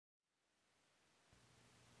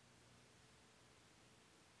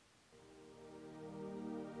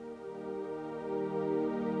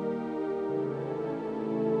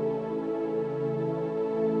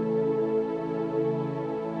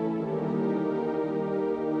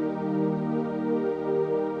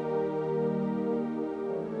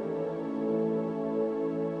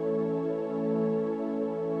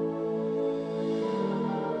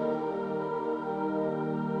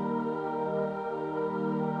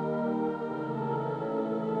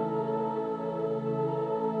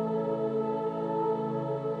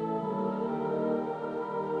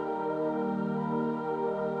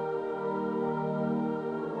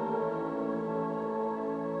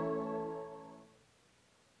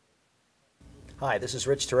Hi, this is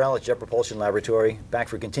Rich Terrile at Jet Propulsion Laboratory, back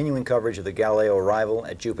for continuing coverage of the Galileo arrival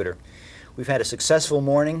at Jupiter. We've had a successful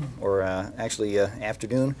morning, or actually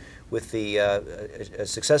afternoon, with the a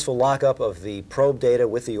successful lockup of the probe data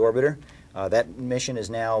with the orbiter. That mission is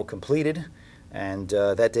now completed, and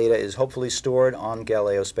that data is hopefully stored on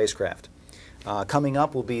Galileo spacecraft. Coming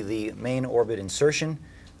up will be the main orbit insertion,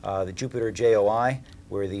 the Jupiter JOI,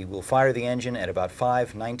 where we'll fire the engine at about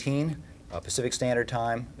 5:19 Pacific Standard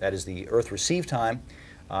Time. That is the Earth receive time.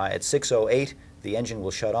 At 6:08, the engine will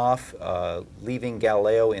shut off, leaving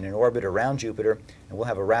Galileo in an orbit around Jupiter, and we'll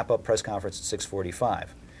have a wrap-up press conference at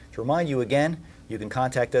 6:45. To remind you again, you can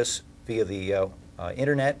contact us via the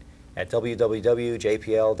internet at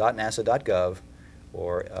www.jpl.nasa.gov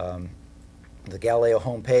or the Galileo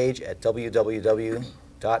homepage at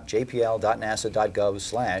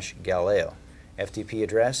www.jpl.nasa.gov/Galileo. FTP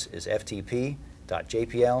address is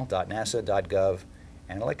ftp.jpl.nasa.gov,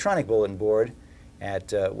 and an electronic bulletin board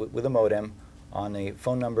at, with a modem on the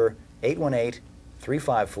phone number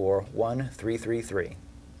 818-354-1333.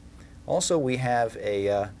 Also, we have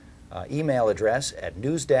a email address at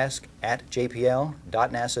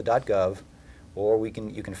newsdesk@jpl.nasa.gov, or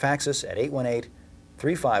you can fax us at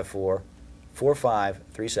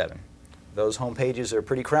 818-354-4537. Those home pages are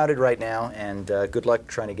pretty crowded right now, and good luck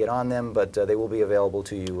trying to get on them, but they will be available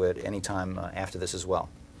to you at any time after this as well.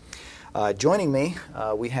 Joining me,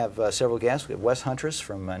 we have several guests. We have Wes Huntress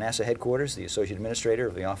from NASA headquarters, the Associate Administrator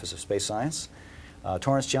of the Office of Space Science,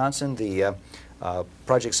 Torrance Johnson, the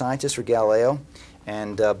Project Scientist for Galileo,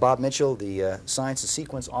 and Bob Mitchell, the Science and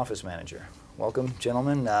Sequence Office Manager. Welcome,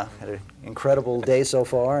 gentlemen. Had an incredible day so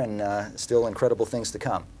far, and still incredible things to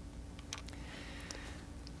come.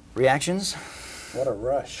 Reactions? What a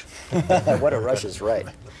rush. What a rush is right.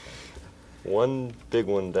 One big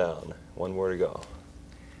one down, one more to go.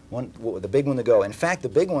 The big one to go. In fact, the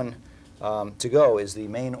big one to go is the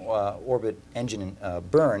main orbit engine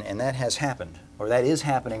burn, and that has happened, or that is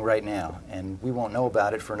happening right now, and we won't know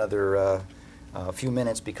about it for another few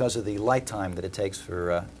minutes because of the light time that it takes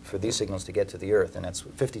for these signals to get to the Earth, and that's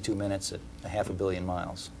 52 minutes at 500 million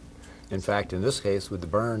miles. In fact, in this case, with the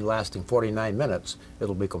burn lasting 49 minutes,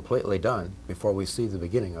 it'll be completely done before we see the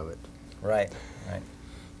beginning of it. Right, right.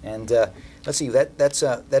 And let's see, that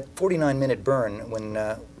 49-minute burn,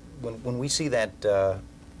 when we see that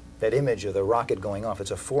that image of the rocket going off,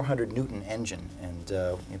 it's a 400-Newton engine. And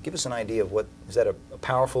give us an idea of is that a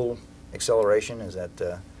powerful acceleration? Is that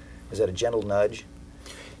a gentle nudge?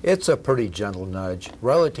 It's a pretty gentle nudge.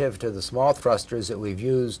 Relative to the small thrusters that we've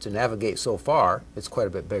used to navigate so far, it's quite a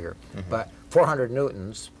bit bigger. Mm-hmm. But 400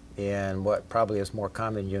 newtons in what probably is more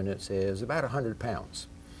common units is about 100 pounds.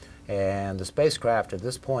 And the spacecraft at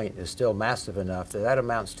this point is still massive enough that that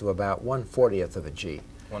amounts to about 1/40th of a G.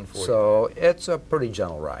 1/40. So it's a pretty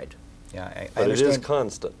gentle ride. Yeah, I But it understand. is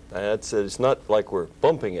constant. It's not like we're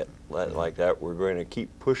bumping it like that. We're going to keep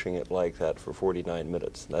pushing it like that for 49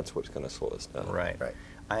 minutes. That's what's going to slow us down. Right. Right.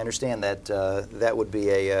 I understand that that would be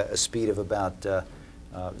a speed of about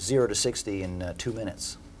 0 to 60 in 2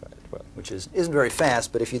 minutes, Right. Well, which isn't very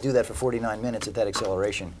fast, but if you do that for 49 minutes at that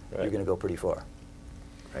acceleration, Right. you're going to go pretty far.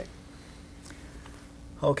 Right.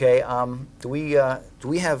 Okay, do we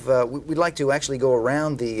have, we'd like to actually go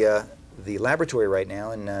around the laboratory right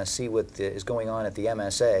now and see what is going on at the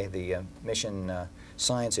MSA, the Mission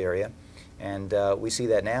Science Area. And we see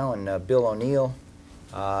that now, and Bill O'Neill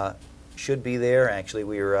should be there. Actually,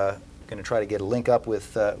 we're going to try to get a link up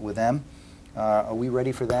with them. Are we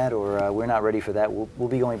ready for that, or we're not ready for that? We'll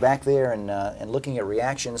be going back there and looking at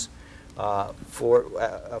reactions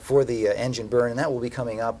for the engine burn, and that will be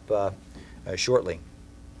coming up shortly.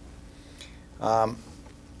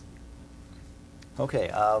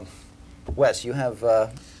 Okay, Wes, you have...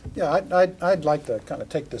 Yeah, I'd like to kind of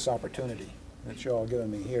take this opportunity that you're all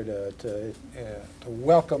giving me here to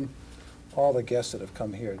welcome all the guests that have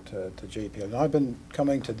come here to JPL. Now, I've been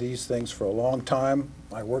coming to these things for a long time.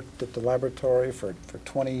 I worked at the laboratory for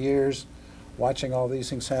 20 years, watching all these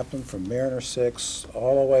things happen from Mariner 6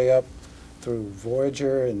 all the way up through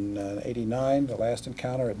Voyager in '89, the last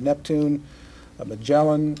encounter at Neptune,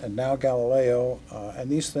 Magellan, and now Galileo. And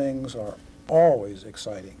these things are always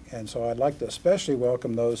exciting. And so I'd like to especially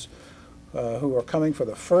welcome those who are coming for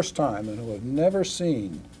the first time and who have never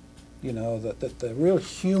seen, you know, the real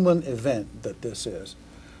human event that this is.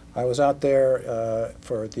 I was out there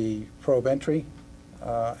for the probe entry,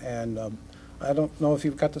 and I don't know if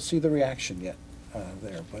you've got to see the reaction yet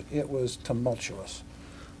there, but it was tumultuous.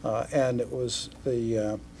 And it was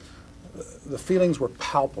the feelings were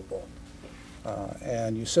palpable.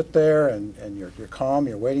 And you sit there and you're calm,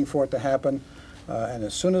 you're waiting for it to happen, and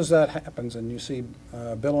as soon as that happens and you see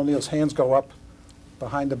Bill O'Neill's hands go up,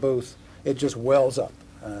 behind the booth, it just wells up,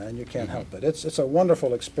 and you can't help it. It's a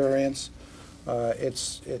wonderful experience.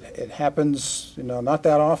 It happens, not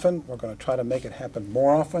that often. We're going to try to make it happen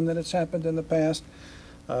more often than it's happened in the past.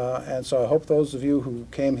 And so I hope those of you who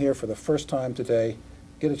came here for the first time today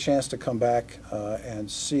get a chance to come back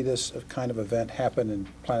and see this kind of event happen in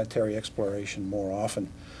planetary exploration more often.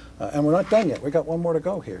 And we're not done yet. We've got one more to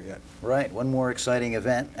go here yet. Right, one more exciting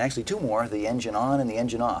event. Actually, two more, the engine on and the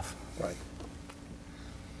engine off. Right.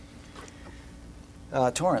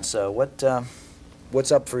 Torrance, what's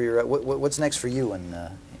up for your, what's next for you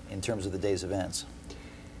in terms of the day's events?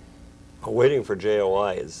 Waiting for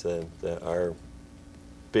JOI is our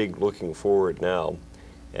big looking forward now.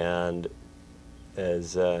 And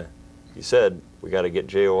as you said, we got to get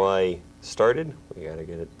JOI started. We got to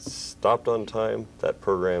get it stopped on time. That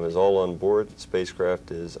program is all on board. The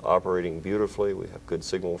spacecraft is operating beautifully. We have good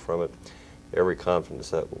signal from it. Every confidence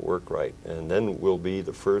that will work right. And then we'll be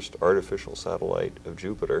the first artificial satellite of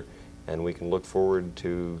Jupiter, and we can look forward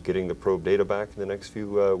to getting the probe data back in the next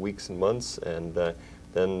few weeks and months, and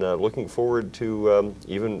then looking forward to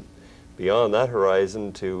even beyond that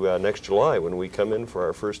horizon to next July, when we come in for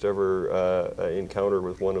our first ever encounter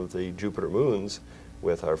with one of the Jupiter moons,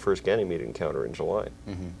 with our first Ganymede encounter in July.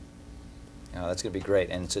 Mm-hmm. Oh, that's going to be great.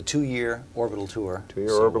 And it's a 2-year orbital tour.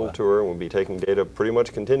 2-year orbital tour, and we'll be taking data pretty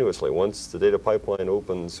much continuously. Once the data pipeline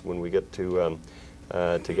opens, when we get to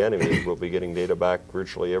Ganymede, we'll be getting data back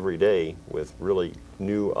virtually every day with really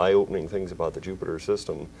new, eye-opening things about the Jupiter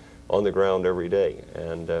system on the ground every day.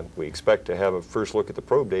 And we expect to have a first look at the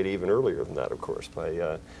probe data even earlier than that, of course, by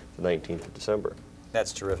the 19th of December.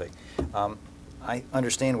 That's terrific. I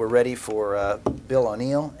understand we're ready for Bill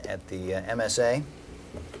O'Neill at the MSA.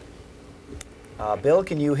 Bill,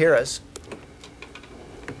 can you hear us?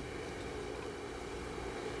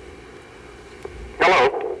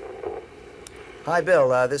 Hello. Hi,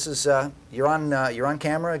 Bill. This is you're on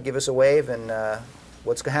camera. Give us a wave, and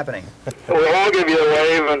what's happening? We'll all give you a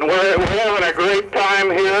wave, and we're having a great time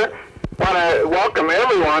here. Want to welcome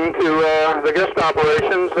everyone to the guest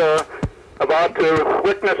operations about to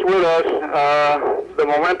witness with us the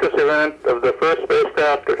momentous event of the first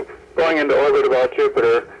spacecraft going into orbit about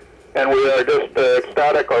Jupiter. And we are just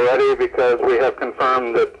ecstatic already because we have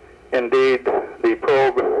confirmed that indeed the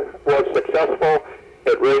probe was successful.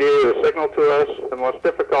 It radiated a signal to us. The most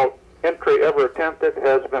difficult entry ever attempted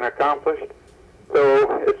has been accomplished.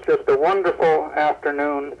 So it's just a wonderful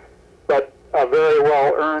afternoon, but a very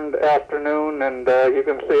well-earned afternoon. And you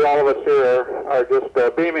can see all of us here are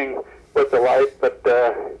just beaming with delight, but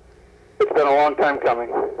it's been a long time coming.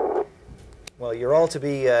 Well, you're all to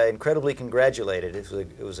be incredibly congratulated.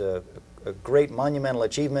 It was a great monumental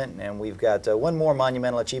achievement, and we've got one more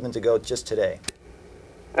monumental achievement to go just today.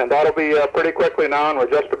 And that'll be pretty quickly now, and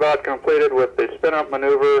we're just about completed with the spin-up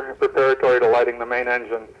maneuver preparatory to lighting the main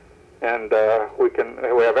engine. And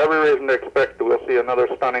we have every reason to expect that we'll see another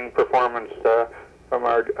stunning performance from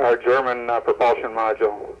our German propulsion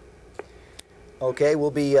module. Okay,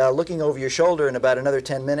 we'll be looking over your shoulder in about another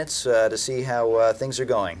 10 minutes to see how things are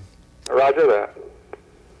going. Roger that.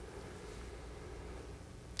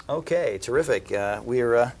 Okay, terrific.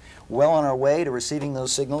 We're well on our way to receiving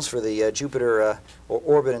those signals for the Jupiter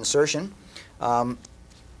orbit insertion. I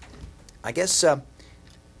guess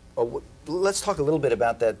let's talk a little bit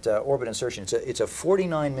about that orbit insertion. It's a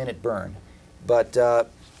 49-minute burn, but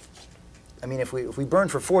I mean, if we burn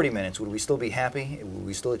for 40 minutes, would we still be happy? Would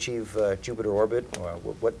we still achieve Jupiter orbit? Or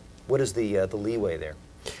what is the leeway there?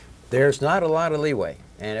 There's not a lot of leeway,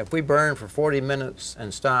 and if we burned for 40 minutes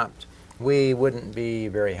and stopped, we wouldn't be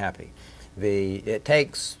very happy. It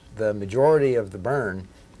takes the majority of the burn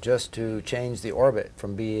just to change the orbit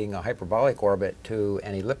from being a hyperbolic orbit to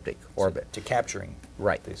an elliptic orbit. To capturing.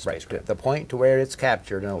 Right, right. The point to where it's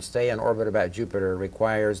captured and it'll stay in orbit about Jupiter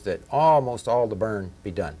requires that almost all the burn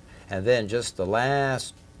be done. And then just the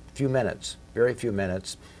last few minutes, very few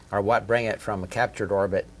minutes, are what bring it from a captured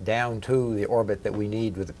orbit down to the orbit that we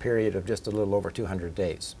need with a period of just a little over 200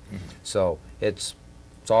 days. Mm-hmm. So it's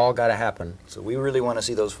all got to happen. So we really want to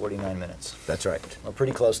see those 49 minutes. That's right. We're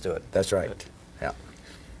pretty close to it. That's right. Yeah.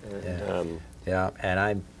 And, yeah,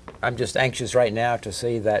 and I'm just anxious right now to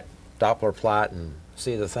see that Doppler plot and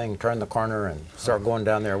see the thing turn the corner and start going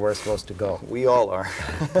down there where it's supposed to go. We all are.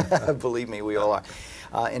 Believe me, we all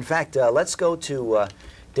are. In fact, let's go to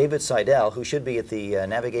David Seidel, who should be at the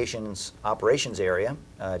Navigation's operations area.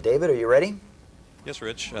 David, are you ready? Yes,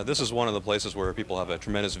 Rich. This is one of the places where people have a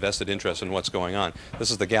tremendous vested interest in what's going on.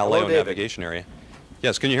 This is the Galileo navigation area.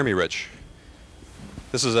 Yes, can you hear me, Rich?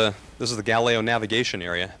 This is the Galileo navigation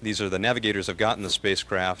area. These are the navigators have gotten the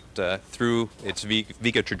spacecraft through its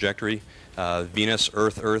Vega trajectory, Venus,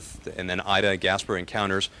 Earth, and then Ida, Gaspar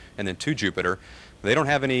encounters, and then to Jupiter. They don't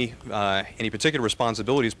have any particular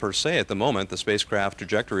responsibilities per se at the moment. The spacecraft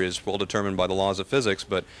trajectory is well determined by the laws of physics,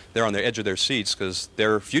 but they're on the edge of their seats because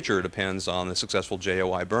their future depends on the successful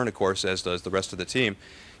JOI burn, of course, as does the rest of the team.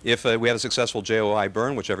 If we have a successful JOI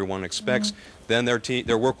burn, which everyone expects, then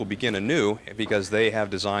their work will begin anew because they have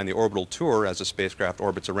designed the orbital tour as the spacecraft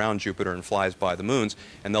orbits around Jupiter and flies by the moons,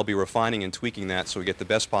 and they'll be refining and tweaking that so we get the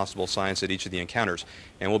best possible science at each of the encounters.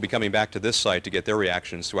 And we'll be coming back to this site to get their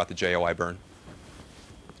reactions throughout the JOI burn.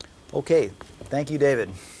 Okay, thank you, David.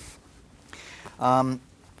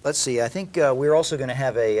 Let's see, I think we're also going to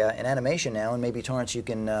have an animation now, and maybe Torrance, you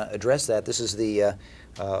can address that. This is the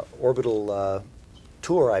orbital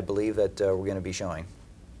tour, I believe, that we're going to be showing.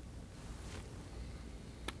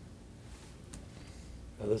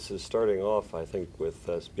 This is starting off, I think, with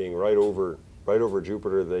us being right over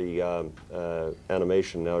Jupiter. The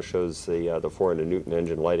animation now shows the 400 Newton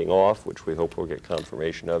engine lighting off, which we hope we'll get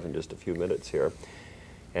confirmation of in just a few minutes here.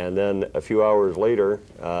 And then a few hours later,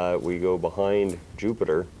 we go behind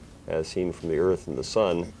Jupiter, as seen from the Earth and the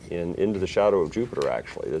Sun, into the shadow of Jupiter,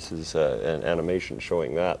 actually. This is an animation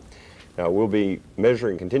showing that. Now, we'll be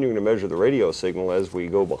continuing to measure the radio signal as we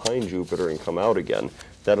go behind Jupiter and come out again.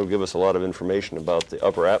 That'll give us a lot of information about the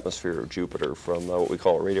upper atmosphere of Jupiter from what we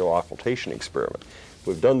call a radio occultation experiment.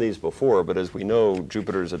 We've done these before, but as we know,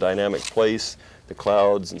 Jupiter is a dynamic place. The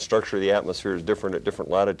clouds and structure of the atmosphere is different at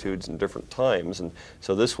different latitudes and different times, and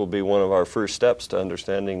so this will be one of our first steps to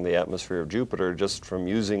understanding the atmosphere of Jupiter just from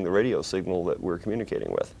using the radio signal that we're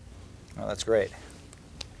communicating with. Oh, that's great.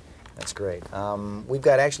 That's great. We've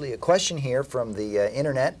got actually a question here from the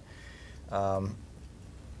internet, and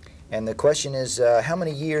the question is, how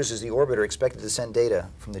many years is the orbiter expected to send data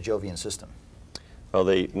from the Jovian system? Well,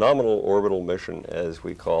 the nominal orbital mission, as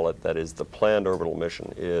we call it, that is the planned orbital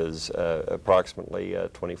mission, is approximately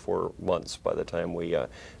 24 months by the time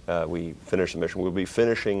we finish the mission. We'll be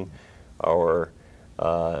finishing our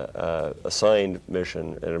assigned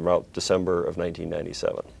mission in about December of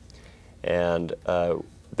 1997. And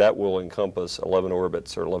that will encompass 11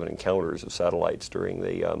 orbits or 11 encounters of satellites during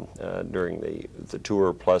the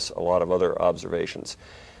tour, plus a lot of other observations.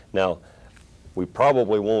 Now, we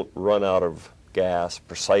probably won't run out of gas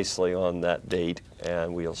precisely on that date,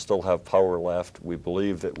 and we'll still have power left. We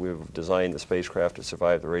believe that we've designed the spacecraft to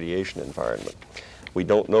survive the radiation environment. We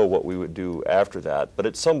don't know what we would do after that, but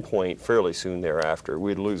at some point fairly soon thereafter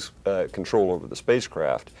we'd lose control over the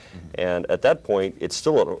spacecraft, and at that point it's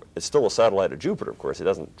still a satellite of Jupiter. Of course, it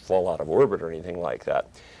doesn't fall out of orbit or anything like that,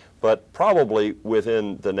 but probably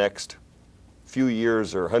within the next few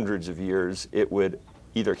years or hundreds of years it would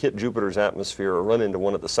either hit Jupiter's atmosphere or run into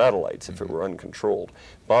one of the satellites if it were uncontrolled.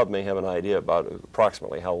 Bob may have an idea about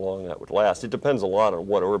approximately how long that would last. It depends a lot on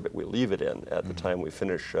what orbit we leave it in at the time we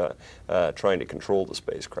finish trying to control the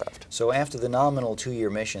spacecraft. So after the nominal 2-year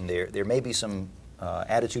mission, there may be some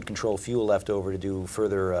attitude control fuel left over to do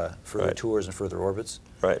further Right. tours and further orbits.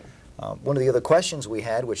 Right. One of the other questions we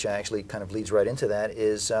had, which actually kind of leads right into that,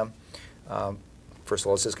 is first of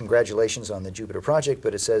all, it says congratulations on the Jupiter project,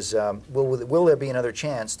 but it says, will there be another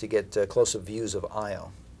chance to get close-up views of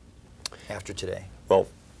Io after today? Well,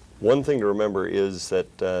 one thing to remember is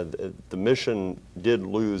that the mission did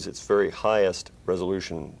lose its very highest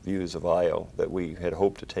resolution views of Io that we had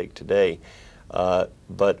hoped to take today.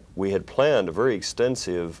 But we had planned a very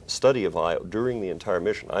extensive study of Io during the entire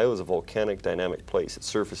mission. Io is a volcanic dynamic place. Its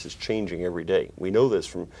surface is changing every day. We know this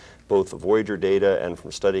from both the Voyager data and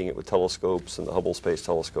from studying it with telescopes and the Hubble Space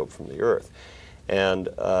Telescope from the Earth. And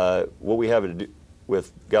what we have to do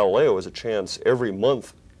with Galileo is a chance every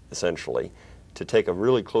month, essentially, to take a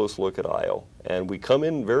really close look at Io. And we come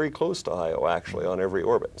in very close to Io, actually, on every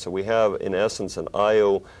orbit. So we have, in essence, an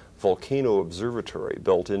Io volcano observatory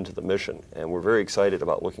built into the mission, and we're very excited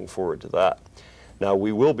about looking forward to that. Now,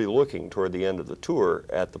 we will be looking toward the end of the tour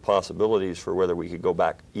at the possibilities for whether we could go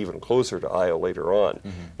back even closer to Io later on.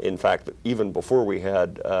 In fact, even before we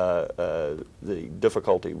had the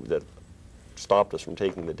difficulty that stopped us from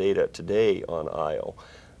taking the data today on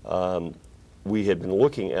Io, we had been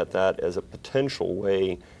looking at that as a potential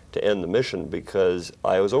way to end the mission because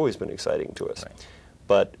Io has always been exciting to us. Right.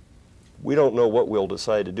 But we don't know what we'll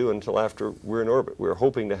decide to do until after we're in orbit. We're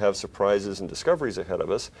hoping to have surprises and discoveries ahead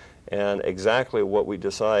of us, and exactly what we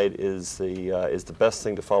decide is the best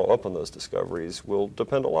thing to follow up on those discoveries will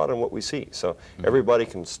depend a lot on what we see. So everybody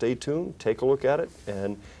can stay tuned, take a look at it,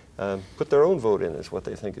 and put their own vote in as what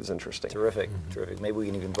they think is interesting. Terrific, terrific. Maybe we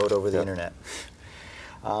can even vote over the internet.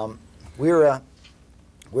 We're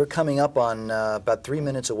We're coming up on about 3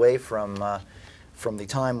 minutes away from the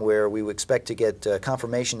time where we would expect to get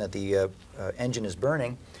confirmation that the engine is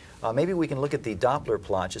burning. Maybe we can look at the Doppler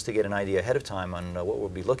plot just to get an idea ahead of time on what we'll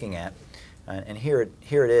be looking at. And here it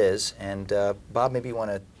is. And Bob, maybe you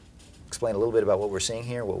want to explain a little bit about what we're seeing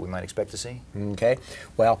here, what we might expect to see? Okay.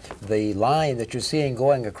 Well, the line that you're seeing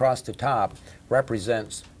going across the top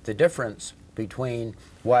represents the difference between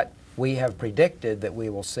what we have predicted that we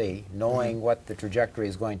will see, knowing what the trajectory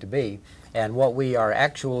is going to be, and what we are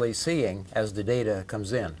actually seeing as the data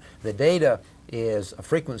comes in. The data is a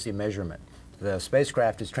frequency measurement. The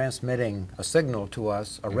spacecraft is transmitting a signal to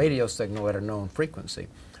us, a radio signal at a known frequency.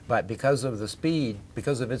 But because of the speed,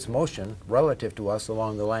 because of its motion relative to us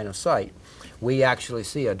along the line of sight, we actually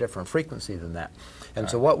see a different frequency than that. And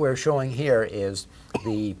so what we're showing here is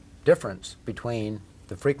the difference between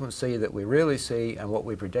the frequency that we really see and what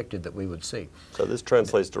we predicted that we would see. So this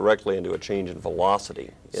translates directly into a change in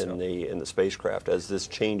velocity in the spacecraft as this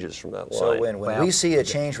changes from that line. So when we see a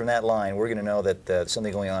change from that line, we're going to know that there's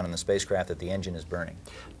something going on in the spacecraft, that the engine is burning.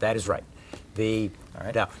 That is right.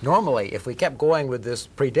 Now, normally, if we kept going with this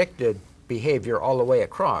predicted behavior all the way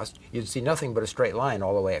across, you'd see nothing but a straight line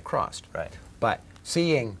all the way across. Right. But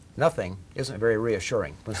seeing nothing isn't very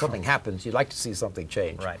reassuring. When something happens, you'd like to see something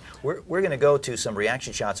change. Right. We're going to go to some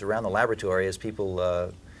reaction shots around the laboratory as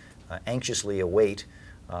people anxiously await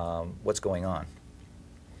what's going on.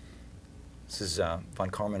 This is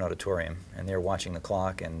Von Karman Auditorium, and they're watching the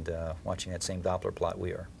clock and watching that same Doppler plot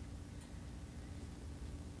we are.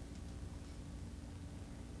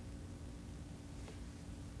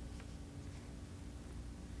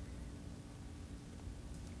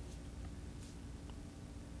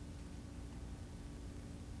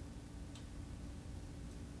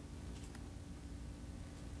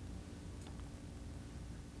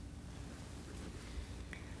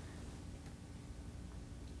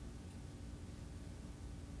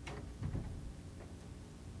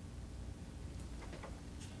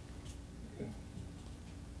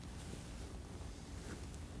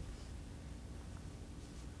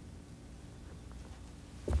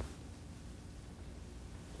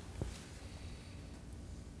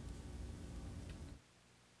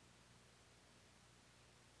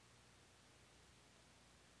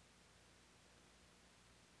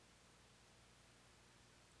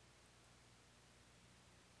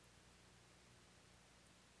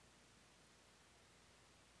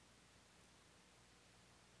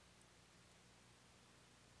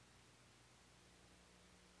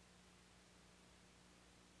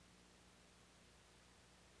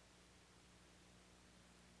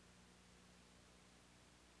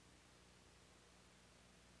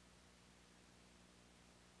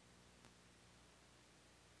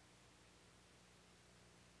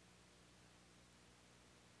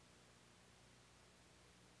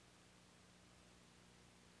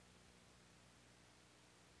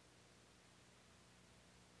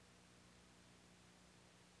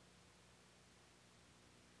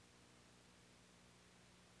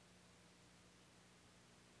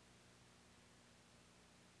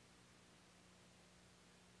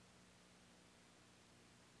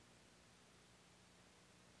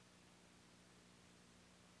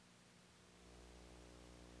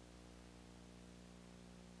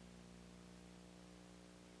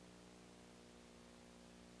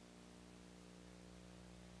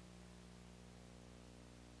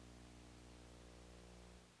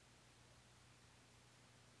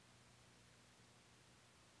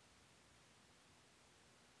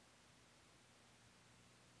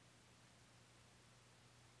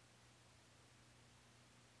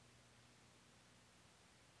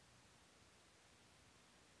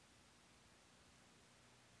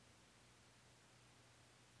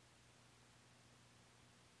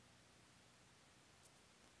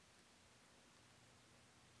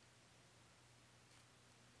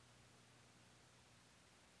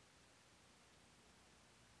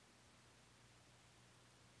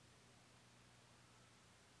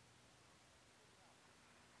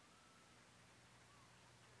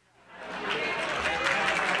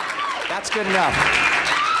 That's good enough.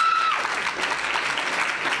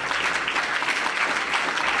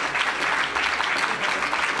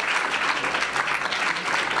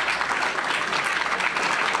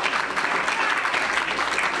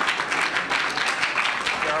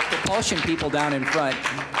 There are propulsion people down in front.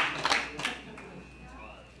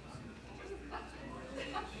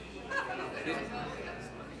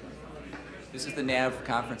 This is the nav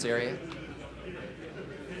conference area.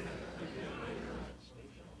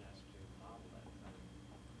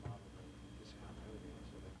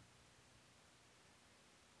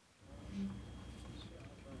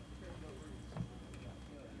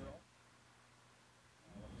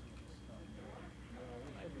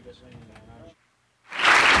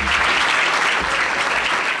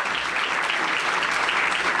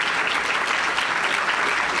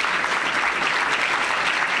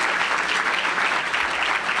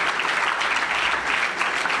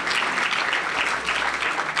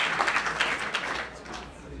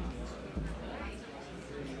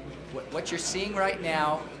 What you're seeing right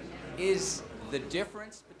now is the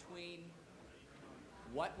difference between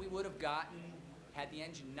what we would have gotten had the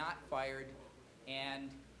engine not fired and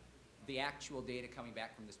the actual data coming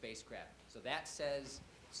back from the spacecraft. So that says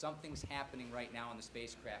something's happening right now on the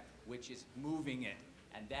spacecraft, which is moving it,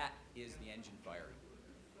 and that is the engine firing.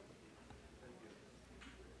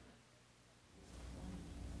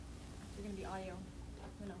 You're going to be audio.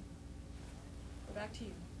 No. Go back to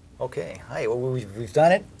you. Okay, hi, well, we've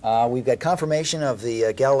done it. We've got confirmation of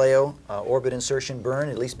the Galileo orbit insertion burn,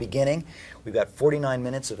 at least beginning. We've got 49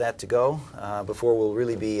 minutes of that to go before we'll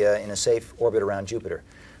really be in a safe orbit around Jupiter.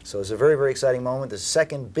 So it's a very, very exciting moment. The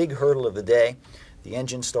second big hurdle of the day, the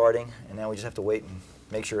engine starting, and now we just have to wait and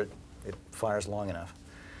make sure it fires long enough.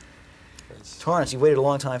 Torrance, you've waited a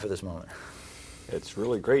long time for this moment. It's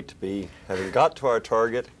really great to be having got to our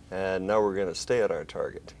target, and now we're going to stay at our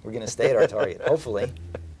target. We're going to stay at our target, hopefully.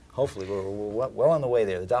 Hopefully, we're well on the way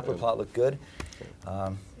there. The Doppler plot looked good.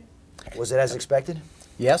 Was it as expected?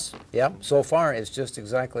 Yes, yeah. So far, it's just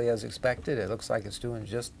exactly as expected. It looks like it's doing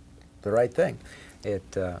just the right thing. You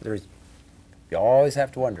always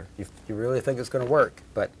have to wonder. You really think it's going to work,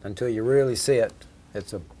 but until you really see it,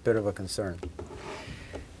 it's a bit of a concern.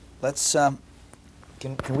 Let's.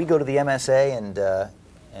 Can we go to the MSA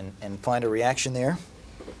and find a reaction there?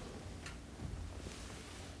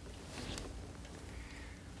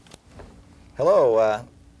 Hello.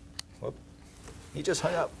 Whoop. He just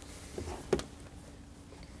hung up.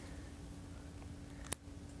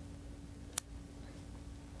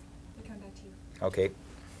 We're coming back to you. Okay.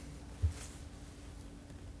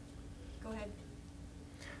 Go ahead.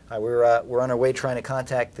 Hi, we're on our way trying to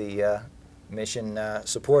contact the mission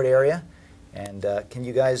support area. And can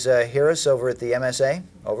you guys hear us over at the MSA?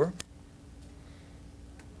 Over.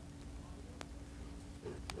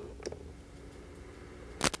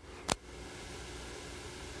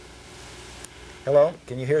 Hello,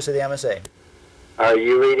 can you hear us at the MSA? Are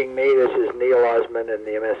you reading me? This is Neil Osmond in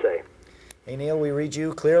the MSA. Hey Neil, we read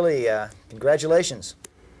you clearly. Congratulations.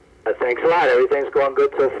 Thanks a lot. Everything's going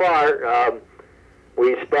good so far.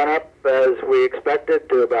 We spun up as we expected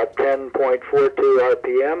to about 10.42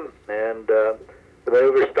 RPM, and the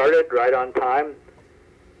maneuver started right on time,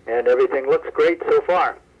 and everything looks great so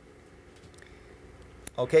far.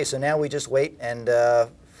 Okay, so now we just wait and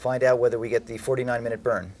find out whether we get the 49-minute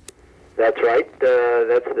burn. That's right.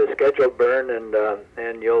 That's the scheduled burn,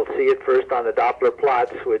 and you'll see it first on the Doppler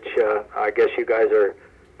plots, which I guess you guys are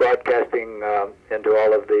broadcasting into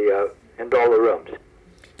all the rooms.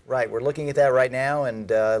 Right, we're looking at that right now,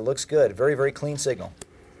 and it looks good. Very, very clean signal.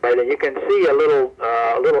 Right, and you can see a little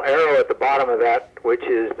arrow at the bottom of that, which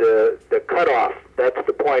is the cutoff. That's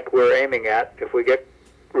the point we're aiming at. If we get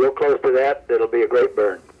real close to that, it'll be a great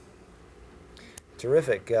burn.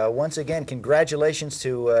 Terrific. Once again, congratulations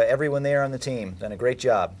to everyone there on the team. Done a great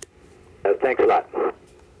job. Thanks a lot.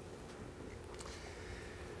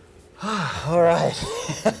 All right.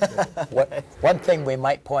 One thing we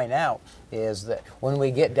might point out is that when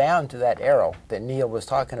we get down to that arrow that Neil was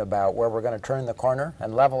talking about, where we're going to turn the corner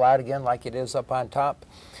and level out again like it is up on top,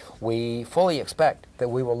 we fully expect that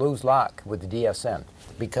we will lose lock with the DSN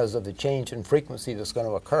because of the change in frequency that's going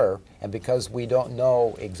to occur, and because we don't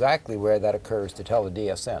know exactly where that occurs to tell the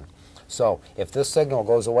DSN. So if this signal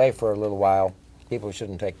goes away for a little while, people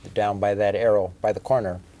shouldn't take down by that arrow by the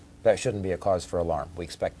corner. That shouldn't be a cause for alarm. We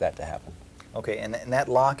expect that to happen. Okay, and that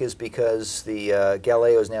lock is because the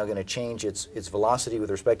Galileo is now going to change its velocity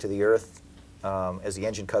with respect to the Earth as the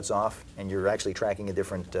engine cuts off, and you're actually tracking a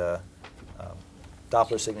different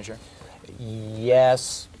Doppler signature?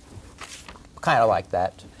 Yes, kind of like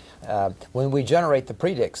that. When we generate the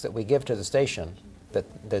predicts that we give to the station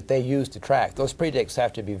that they use to track, those predicts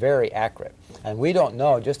have to be very accurate. And we don't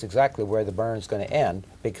know just exactly where the burn is going to end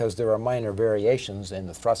because there are minor variations in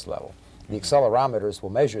the thrust level. The accelerometers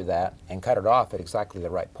will measure that and cut it off at exactly the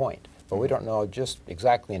right point. But we don't know just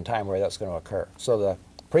exactly in time where that's going to occur. So the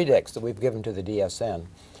predicts that we've given to the DSN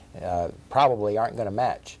probably aren't going to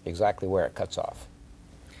match exactly where it cuts off.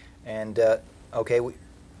 And, okay,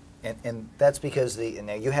 and that's because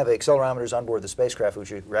now you have accelerometers on board the spacecraft,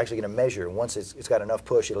 which we're actually going to measure. Once it's got enough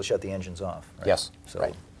push, it'll shut the engines off. Right? Yes, so,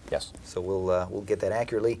 right. Yes. So we'll get that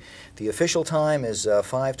accurately. The official time is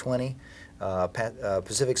 5:20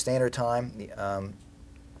 Pacific Standard Time.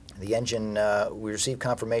 The engine, we received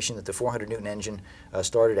confirmation that the 400 Newton engine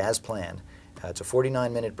started as planned. It's a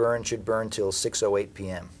 49-minute burn, should burn till 6:08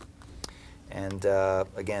 p.m. And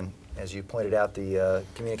again, as you pointed out, the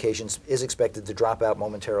communications is expected to drop out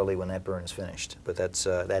momentarily when that burn is finished, but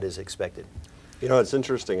that is expected. You know, it's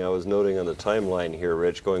interesting. I was noting on the timeline here,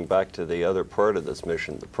 Rich, going back to the other part of this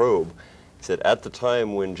mission, the probe, He said at the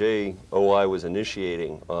time when JOI was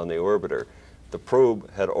initiating on the orbiter, the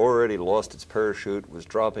probe had already lost its parachute, was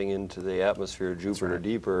dropping into the atmosphere of Jupiter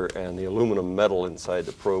deeper, and the aluminum metal inside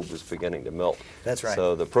the probe was beginning to melt. That's right.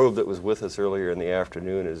 So the probe that was with us earlier in the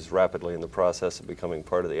afternoon is rapidly in the process of becoming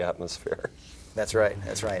part of the atmosphere. That's right.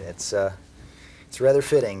 That's right. It's rather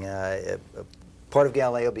fitting. Part of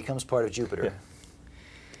Galileo becomes part of Jupiter. Yeah.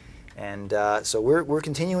 And so we're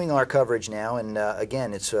continuing our coverage now, and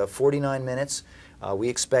again, it's 49 minutes. We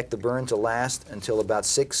expect the burn to last until about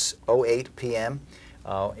 6:08 p.m.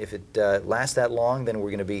 If it lasts that long, then we're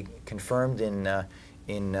going to be confirmed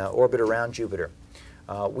in orbit around Jupiter.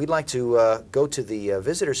 We'd like to go to the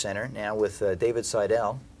visitor center now with David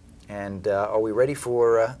Seidel, and are we ready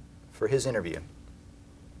for his interview?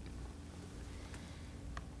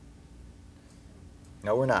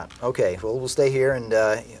 No, we're not. Okay, well, we'll stay here, and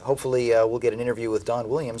hopefully we'll get an interview with Don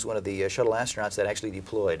Williams, one of the shuttle astronauts that actually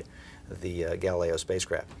deployed the Galileo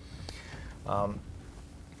spacecraft.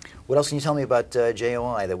 What else can you tell me about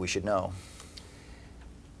JOI that we should know?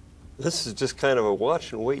 This is just kind of a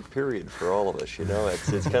watch and wait period for all of us, you know.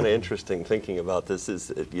 It's kind of interesting thinking about this.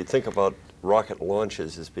 You think about rocket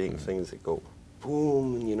launches as being things that go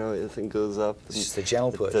boom, and you know, the thing goes up. It's just a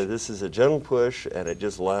gentle push. This is a gentle push, and it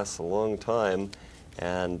just lasts a long time.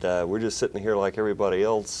 And we're just sitting here like everybody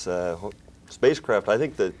else. Spacecraft, I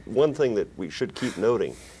think that one thing that we should keep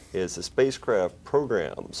noting is the spacecraft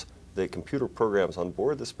programs, the computer programs on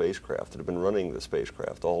board the spacecraft that have been running the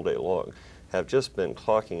spacecraft all day long, have just been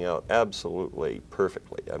clocking out absolutely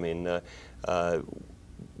perfectly. I mean,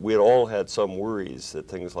 we had all had some worries that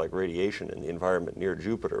things like radiation in the environment near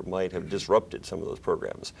Jupiter might have disrupted some of those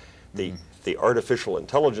programs. The artificial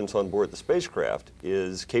intelligence on board the spacecraft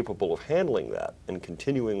is capable of handling that and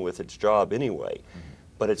continuing with its job anyway.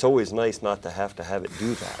 But it's always nice not to have it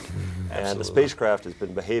do that. And the spacecraft has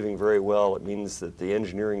been behaving very well. It means that the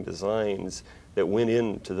engineering designs that went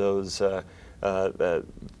into those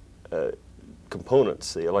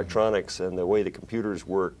components, the electronics and the way the computers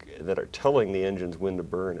work that are telling the engines when to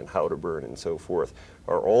burn and how to burn and so forth,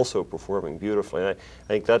 are also performing beautifully. And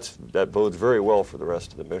I think that bodes very well for the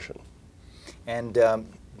rest of the mission. And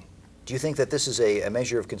do you think that this is a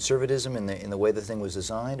measure of conservatism in the way the thing was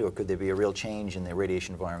designed, or could there be a real change in the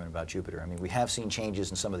radiation environment about Jupiter? I mean, we have seen changes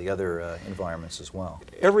in some of the other environments as well.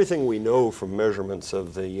 Everything we know from measurements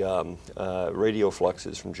of the radio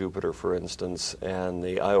fluxes from Jupiter, for instance, and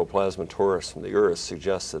the Ioplasma torus from the Earth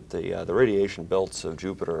suggests that the radiation belts of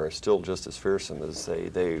Jupiter are still just as fearsome as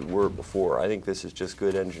they were before. I think this is just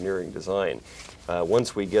good engineering design.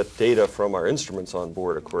 Once we get data from our instruments on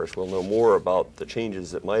board, of course, we'll know more about the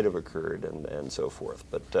changes that might have occurred and so forth.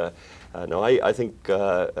 But no, I think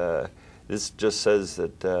this just says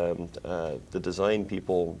that the design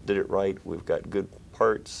people did it right. We've got good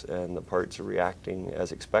parts, and the parts are reacting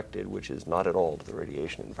as expected, which is not at all to the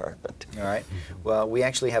radiation environment. All right. Well, we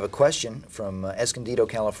actually have a question from Escondido,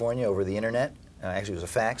 California, over the internet. Actually, it was a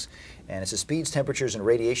fax. And it says, speeds, temperatures, and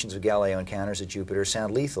radiations of Galileo encounters at Jupiter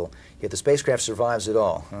sound lethal, yet the spacecraft survives it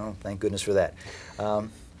all. Oh, thank goodness for that.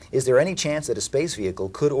 Is there any chance that a space vehicle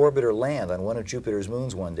could orbit or land on one of Jupiter's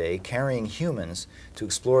moons one day, carrying humans to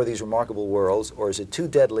explore these remarkable worlds, or is it too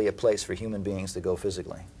deadly a place for human beings to go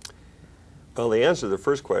physically? Well, the answer to the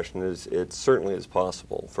first question is it certainly is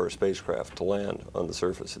possible for a spacecraft to land on the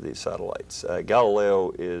surface of these satellites.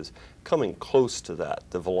 Galileo is coming close to that.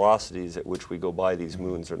 The velocities at which we go by these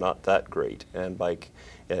moons are not that great, and by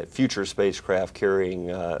future spacecraft carrying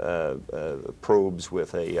probes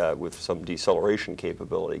with some deceleration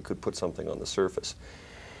capability could put something on the surface.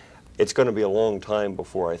 It's going to be a long time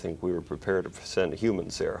before I think we were prepared to send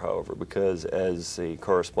humans there, however, because as the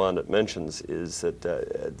correspondent mentions, is that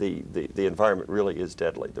the environment really is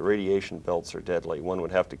deadly. The radiation belts are deadly. One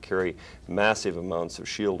would have to carry massive amounts of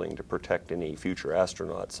shielding to protect any future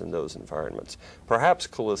astronauts in those environments. Perhaps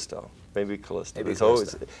Callisto, maybe Callisto. Maybe it's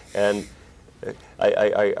Callisto. Always, and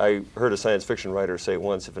I heard a science fiction writer say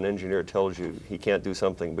once, if an engineer tells you he can't do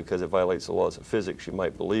something because it violates the laws of physics, you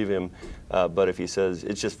might believe him. But if he says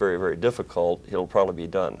it's just very, very difficult, it'll probably be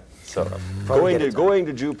done. So going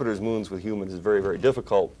to Jupiter's moons with humans is very, very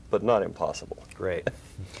difficult, but not impossible. Great.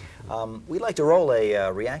 We'd like to roll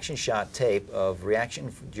a reaction shot tape of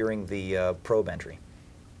reaction during the probe entry.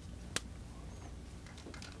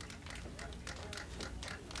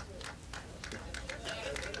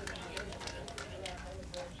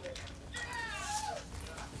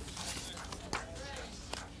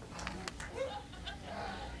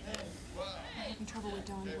 Trouble with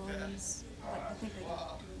Don Williams, but I think they do.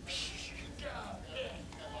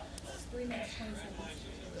 3 minutes, 20 seconds.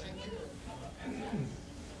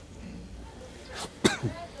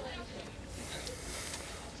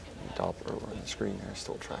 screen there,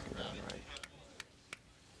 still tracking down right.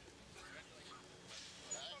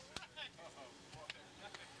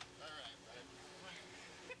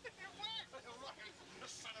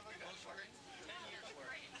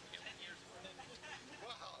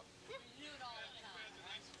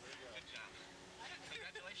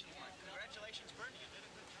 Congratulations, Bernie. You did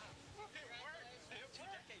a good job. 2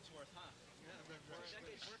 decades worth, huh? Yeah, 2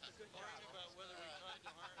 decades worth of good job. Worrying about whether we tried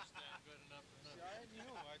to harness that good enough or not. See, I knew.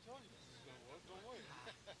 I told you this is going to work. Don't worry. So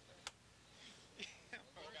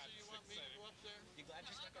you want me to go up there? You glad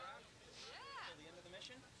you stuck around? Yeah. Till the end of the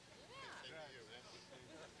mission? Yeah.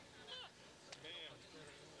 Man,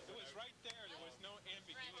 it was right there. There was no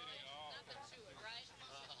ambiguity at all. Nothing to it, right?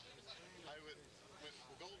 I would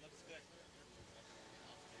gold. Looks good.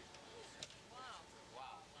 Wow.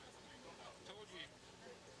 Told you.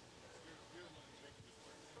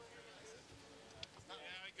 Yeah,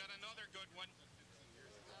 I got another good one.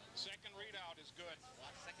 Second readout is good.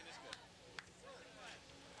 Second is good.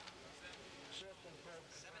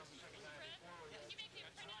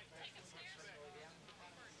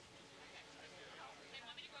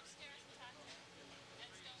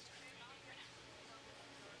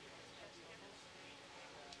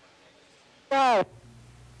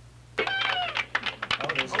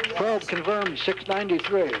 Probe confirmed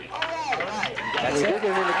 693. That's it.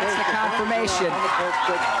 That's the confirmation.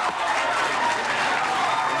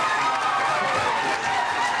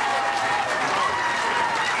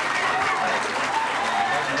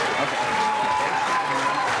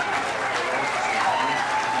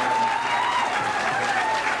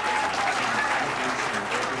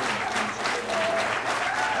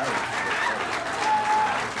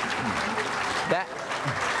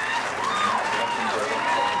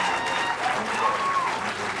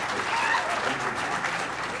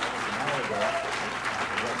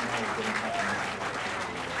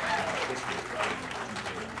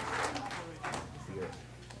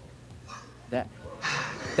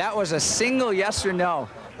 That was a single yes or no.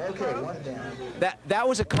 Okay, one down. That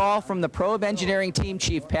was a call from the probe engineering team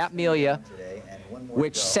chief, Pat Melia,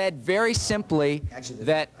 which said very simply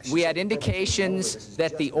that we had indications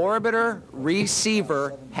that the orbiter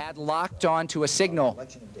receiver had locked onto a signal.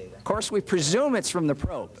 Of course, we presume it's from the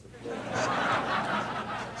probe.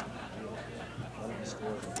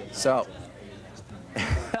 So. The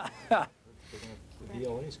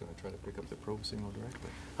DLA is going to try to pick up the probe signal directly.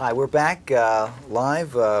 Hi, we're back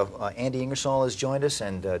live. Andy Ingersoll has joined us,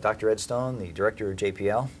 and Dr. Ed Stone, the director of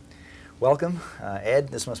JPL. Welcome. Ed,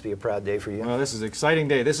 this must be a proud day for you. Well, this is an exciting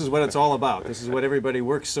day. This is what it's all about. This is what everybody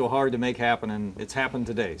works so hard to make happen, and it's happened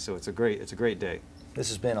today, so it's a great day. This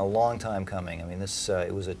has been a long time coming. I mean,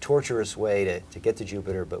 it was a torturous way to get to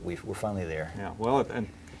Jupiter, but we're finally there. Yeah, well, and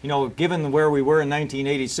you know, given where we were in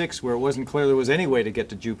 1986, where it wasn't clear there was any way to get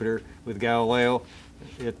to Jupiter with Galileo,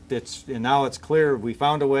 now it's clear we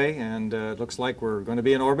found a way, and it looks like we're going to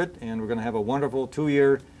be in orbit, and we're going to have a wonderful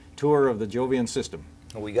 2-year tour of the Jovian system.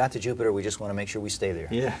 Well, we got to Jupiter. We just want to make sure we stay there.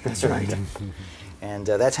 Yeah, that's right. And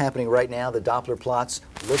that's happening right now. The Doppler plots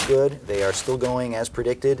look good. They are still going as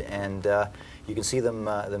predicted, and you can see them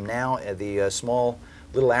now. The small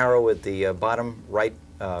little arrow at the bottom right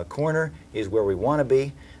corner is where we want to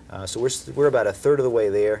be. So we're about a third of the way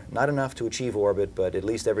there. Not enough to achieve orbit, but at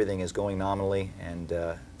least everything is going nominally, and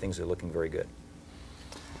things are looking very good.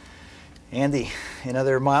 Andy,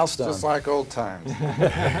 another milestone. Just like old times.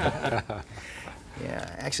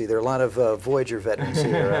 Yeah, actually, there are a lot of Voyager veterans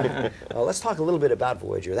here. Let's talk a little bit about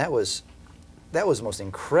Voyager. That was the most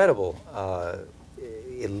incredible,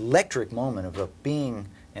 electric moment of being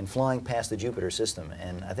and flying past the Jupiter system.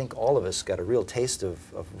 And I think all of us got a real taste of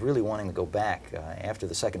really wanting to go back. After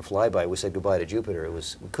the second flyby, we said goodbye to Jupiter. We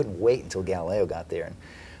couldn't wait until Galileo got there. And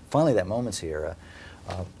finally, that moment's here.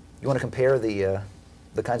 You want to compare the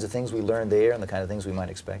kinds of things we learned there and the kind of things we might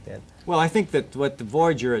expect, Ed? Well, I think that what the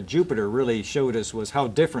Voyager at Jupiter really showed us was how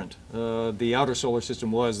different the outer solar system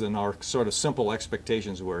was than our sort of simple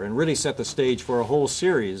expectations were, and really set the stage for a whole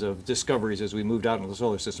series of discoveries as we moved out into the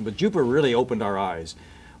solar system. But Jupiter really opened our eyes.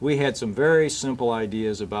 We had some very simple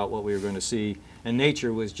ideas about what we were going to see, and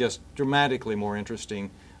nature was just dramatically more interesting.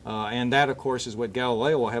 And that, of course, is what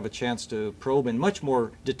Galileo will have a chance to probe in much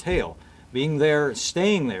more detail. Being there,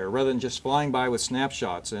 staying there, rather than just flying by with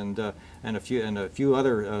snapshots and a few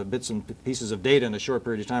other bits and pieces of data in a short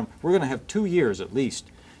period of time. We're going to have 2 years at least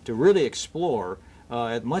to really explore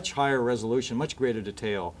at much higher resolution, much greater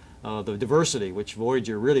detail, the diversity which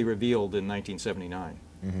Voyager really revealed in 1979.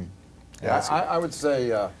 Mm-hmm. Yeah, I would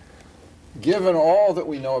say, given all that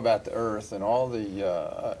we know about the Earth and all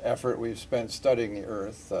the effort we've spent studying the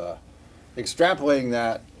Earth, extrapolating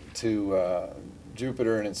that to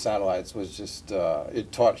Jupiter and its satellites was just,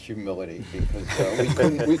 it taught humility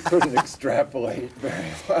because we couldn't extrapolate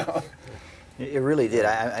very well. It really did.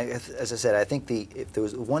 As I said, I think if there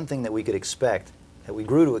was one thing that we could expect, that we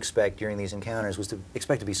grew to expect during these encounters, was to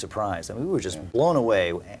expect to be surprised. I mean, we were just blown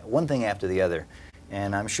away, one thing after the other.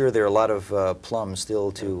 And I'm sure there are a lot of plums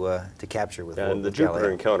still to capture with And the with Jupiter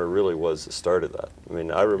Galileo. encounter really was the start of that. I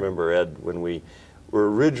mean, I remember, Ed, when we were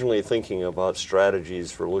originally thinking about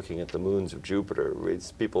strategies for looking at the moons of Jupiter,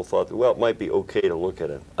 people thought that, well, it might be okay to look at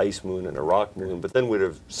an ice moon and a rock moon, but then we'd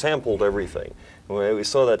have sampled everything. And when we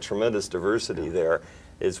saw that tremendous diversity there,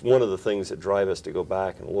 it's one of the things that drive us to go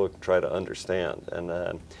back and look, try to understand. And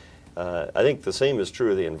I think the same is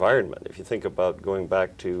true of the environment. If you think about going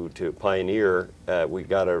back to Pioneer, we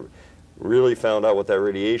really found out what that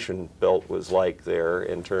radiation belt was like there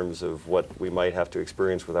in terms of what we might have to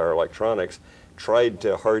experience with our electronics. Tried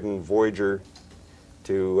to harden Voyager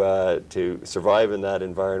to survive in that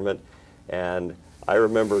environment, and I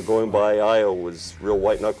remember going by Io was real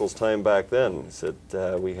white knuckles time back then.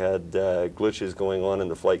 We had glitches going on in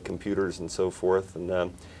the flight computers and so forth,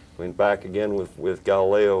 and went back again with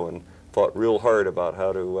Galileo and thought real hard about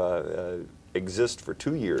how to exist for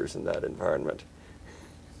 2 years in that environment.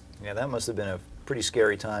 Yeah, that must have been a pretty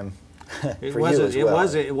scary time It for was. you as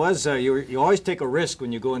well. It was. You always take a risk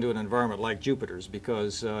when you go into an environment like Jupiter's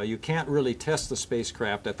because you can't really test the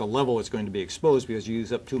spacecraft at the level it's going to be exposed because you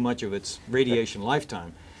use up too much of its radiation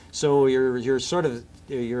lifetime. So you're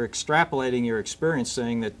extrapolating your experience,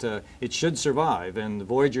 saying that it should survive, and the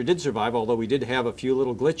Voyager did survive, although we did have a few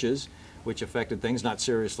little glitches, which affected things, not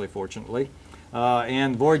seriously, fortunately.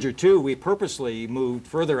 And Voyager 2, we purposely moved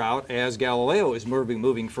further out as Galileo is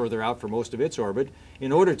moving further out for most of its orbit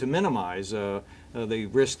in order to minimize the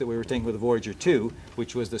risk that we were taking with Voyager 2,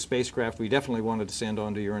 which was the spacecraft we definitely wanted to send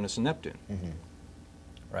on to Uranus and Neptune. Mm-hmm.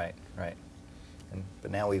 Right, right.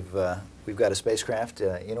 But now we've got a spacecraft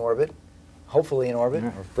in orbit, hopefully in orbit,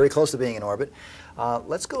 or very close to being in orbit.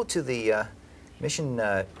 Let's go to the mission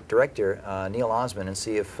director, Neil Osmond, and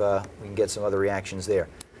see if we can get some other reactions there.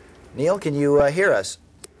 Neil, can you hear us?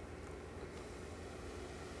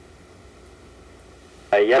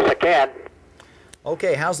 Yes, I can.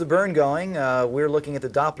 Okay, how's the burn going? We're looking at the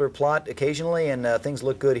Doppler plot occasionally, and things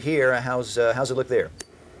look good here. How's it look there?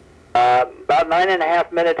 About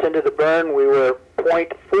 9.5 minutes into the burn, we were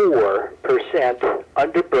 0.4%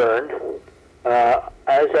 under burn.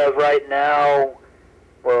 As of right now,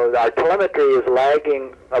 well, our telemetry is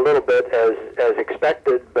lagging a little bit as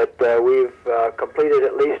expected, but we've completed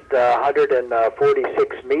at least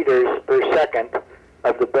 146 meters per second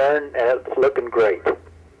of the burn, and it's looking great.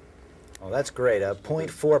 Oh, that's great.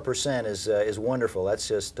 0.4% is wonderful. That's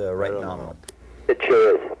just right nominal. It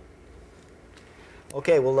sure is.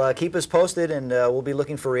 Okay, well, keep us posted, and we'll be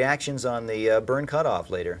looking for reactions on the burn cutoff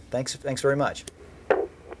later. Thanks very much.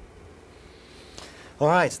 All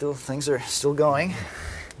right, things are still going.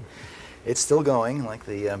 It's still going, like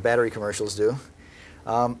the battery commercials do.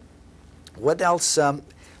 What else?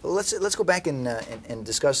 Let's go back and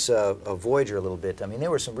discuss Voyager a little bit. I mean, there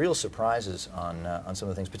were some real surprises on some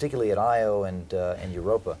of the things, particularly at Io and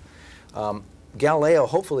Europa. Galileo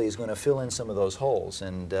hopefully is going to fill in some of those holes,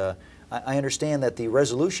 and I understand that the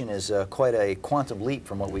resolution is quite a quantum leap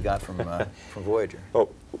from what we got from Voyager. Oh,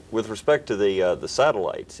 with respect to the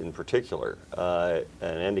satellites in particular, and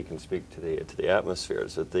Andy can speak to the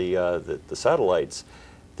atmospheres, that the satellites,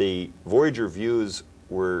 the Voyager views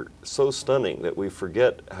were so stunning that we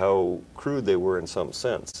forget how crude they were in some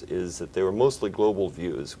sense, is that they were mostly global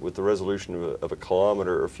views with the resolution of a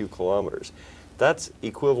kilometer or a few kilometers. That's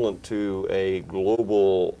equivalent to a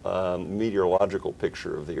global meteorological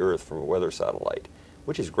picture of the Earth from a weather satellite,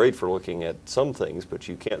 which is great for looking at some things, but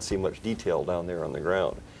you can't see much detail down there on the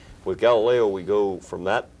ground. With Galileo, we go from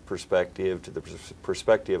that perspective to the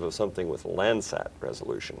perspective of something with Landsat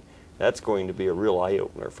resolution. That's going to be a real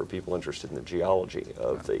eye-opener for people interested in the geology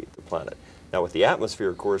of the planet. Now, with the atmosphere,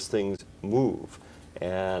 of course, things move.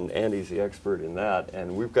 And Andy's the expert in that,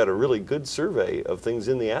 and we've got a really good survey of things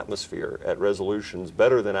in the atmosphere at resolutions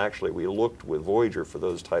better than actually we looked with Voyager for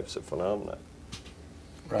those types of phenomena.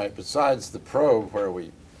 Right, besides the probe where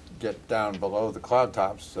we get down below the cloud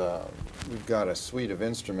tops, we've got a suite of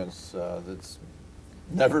instruments that's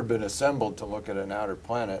never been assembled to look at an outer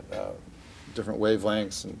planet, different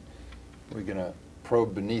wavelengths, and we're going to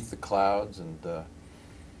probe beneath the clouds and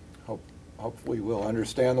hopefully we'll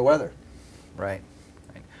understand the weather. Right.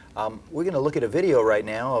 We're going to look at a video right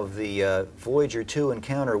now of the Voyager 2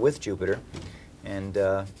 encounter with Jupiter, and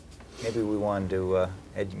maybe we want to,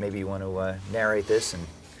 Ed, maybe you want to narrate this and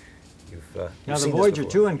Now, the seen this Voyager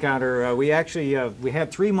before. 2 encounter, we actually we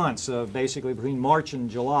had 3 months, basically between March and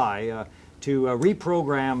July, to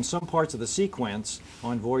reprogram some parts of the sequence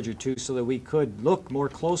on Voyager 2 so that we could look more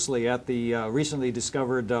closely at the recently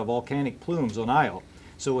discovered volcanic plumes on Io.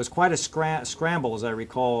 So it was quite a scramble, as I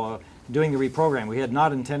recall, doing the reprogram. We had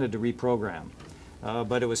not intended to reprogram.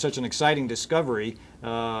 But it was such an exciting discovery,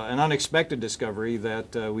 an unexpected discovery,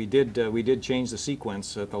 that we did change the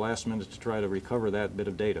sequence at the last minute to try to recover that bit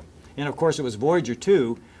of data. And of course it was Voyager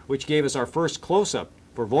 2 which gave us our first close-up,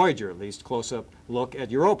 for Voyager at least, close-up look at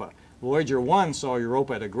Europa. Voyager 1 saw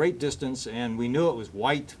Europa at a great distance, and we knew it was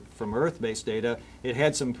white from Earth-based data. It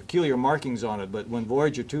had some peculiar markings on it, but when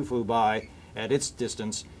Voyager 2 flew by at its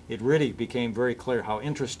distance, it really became very clear how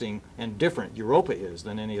interesting and different Europa is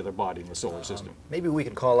than any other body in the solar system. Maybe we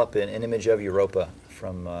can call up an image of Europa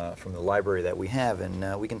from the library that we have,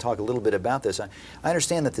 and we can talk a little bit about this. I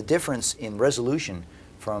understand that the difference in resolution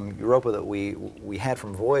from Europa that we had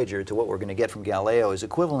from Voyager to what we're going to get from Galileo is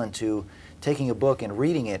equivalent to taking a book and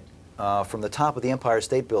reading it from the top of the Empire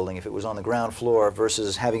State Building if it was on the ground floor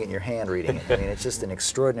versus having it in your hand reading it. I mean, it's just an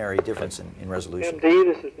extraordinary difference in resolution.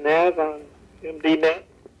 MD, this is Nav on MDNet.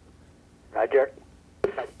 Roger.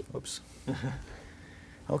 Oops.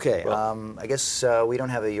 Okay, I guess we don't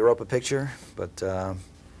have a Europa picture, but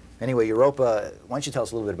anyway, Europa, why don't you tell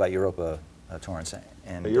us a little bit about Europa, Torrance?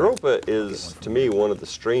 And, Europa is, to me, one of the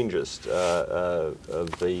strangest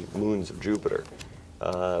of the moons of Jupiter.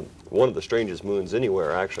 One of the strangest moons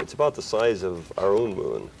anywhere, actually. It's about the size of our own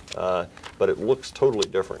moon, but it looks totally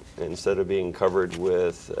different. Instead of being covered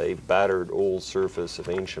with a battered old surface of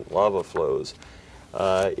ancient lava flows,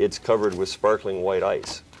 it's covered with sparkling white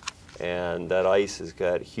ice. And that ice has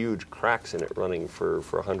got huge cracks in it running for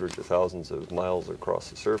hundreds of thousands of miles across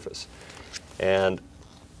the surface. And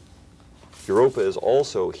Europa is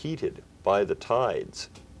also heated by the tides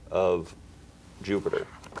of Jupiter,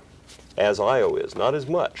 as Io is. Not as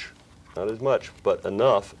much, but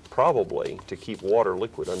enough probably to keep water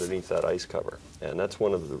liquid underneath that ice cover. And that's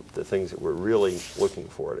one of the things that we're really looking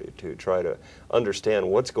for, to try to understand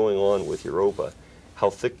what's going on with Europa, how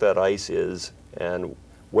thick that ice is, and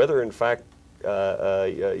whether in fact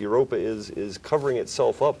Europa is covering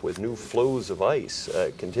itself up with new flows of ice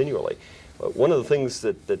continually. One of the things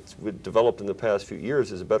that's developed in the past few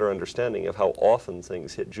years is a better understanding of how often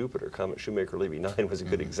things hit Jupiter. Comet Shoemaker-Levy 9 was a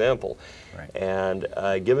good example. Right. And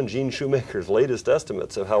given Gene Shoemaker's latest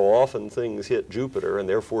estimates of how often things hit Jupiter and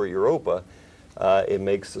therefore Europa, it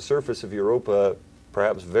makes the surface of Europa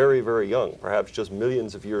perhaps very, very young, perhaps just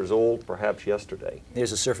millions of years old, perhaps yesterday.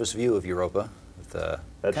 There's a surface view of Europa. With, that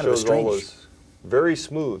kind of a shows strange... almost very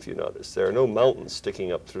smooth, you notice. There are no mountains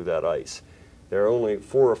sticking up through that ice. There are only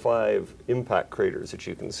 4 or 5 impact craters that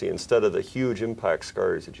you can see instead of the huge impact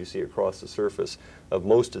scars that you see across the surface of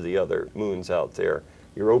most of the other moons out there.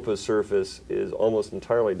 Europa's surface is almost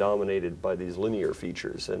entirely dominated by these linear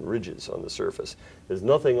features and ridges on the surface. There's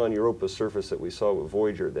nothing on Europa's surface that we saw with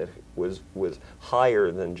Voyager that was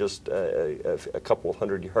higher than just a couple of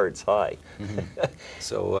hundred yards high. Mm-hmm.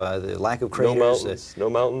 So the lack of craters... No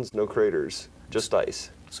mountains, no craters, just ice.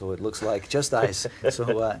 So it looks like just ice.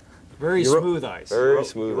 So very smooth ice. Very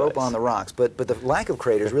smooth Europa ice. on the rocks. But the lack of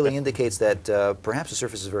craters really indicates that perhaps the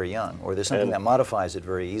surface is very young, or there's something that modifies it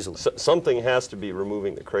very easily. Something has to be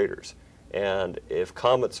removing the craters. And if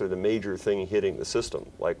comets are the major thing hitting the system,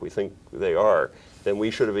 like we think they are, then we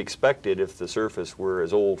should have expected, if the surface were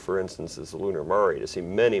as old, for instance, as the lunar Mare, to see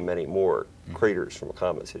many, many more craters from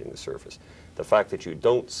comets hitting the surface. The fact that you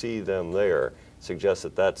don't see them there suggests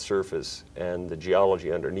that that surface and the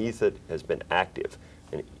geology underneath it has been active.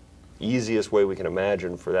 And easiest way we can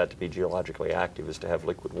imagine for that to be geologically active is to have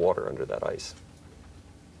liquid water under that ice.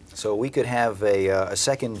 So we could have a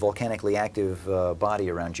second volcanically active body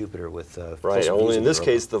around Jupiter with... right, only in this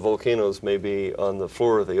case the volcanoes may be on the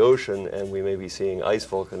floor of the ocean and we may be seeing ice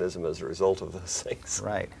volcanism as a result of those things.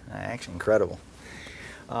 Right, actually incredible.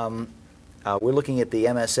 We're looking at the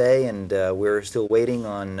MSA, and we're still waiting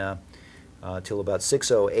on till about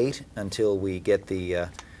 6:08 until we get the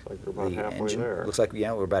We're about halfway engine. there. Looks like,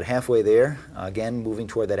 yeah, we're about halfway there. Again, moving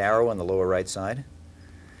toward that arrow on the lower right side.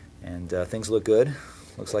 And things look good.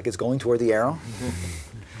 Looks like it's going toward the arrow.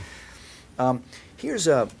 Here's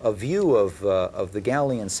a view of the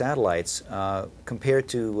Galilean satellites compared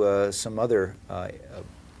to some other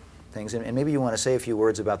things. And maybe you want to say a few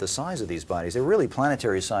words about the size of these bodies. They're really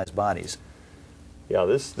planetary-sized bodies. Yeah,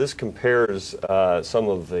 this compares some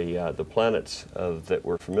of the planets that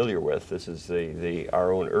we're familiar with. This is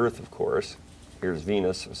our own Earth, of course. Here's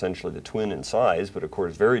Venus, essentially the twin in size, but of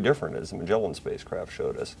course very different, as the Magellan spacecraft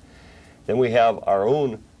showed us. Then we have our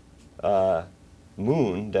own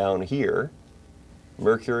Moon down here,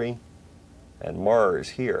 Mercury, and Mars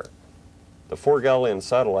here. The 4 Galilean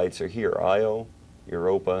satellites are here: Io,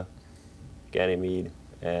 Europa, Ganymede,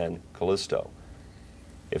 and Callisto.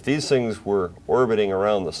 If these things were orbiting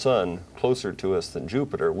around the Sun closer to us than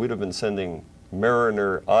Jupiter, we'd have been sending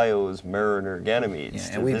Mariner Ios, Mariner Ganymedes. Yeah,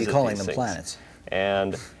 to and we'd be visit calling these them things. planets.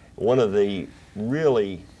 And one of the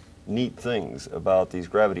really neat things about these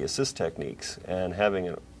gravity assist techniques and having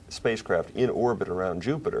a spacecraft in orbit around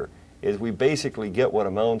Jupiter is we basically get what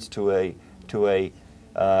amounts to a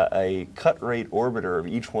cut rate orbiter of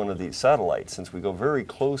each one of these satellites, since we go very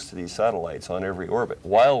close to these satellites on every orbit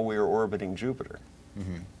while we are orbiting Jupiter.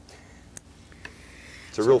 Mm-hmm.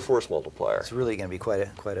 It's a real force multiplier. It's really going to be quite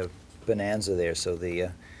a bonanza there. So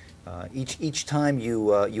the each time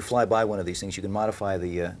you fly by one of these things, you can modify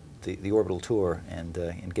the orbital tour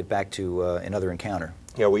and get back to another encounter.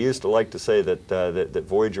 Yeah, we used to like to say that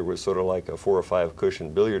Voyager was sort of like a 4 or 5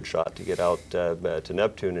 cushion billiard shot to get out to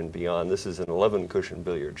Neptune and beyond. This is an 11 cushion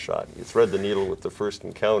billiard shot. You thread the needle with the first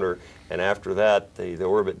encounter, and after that, the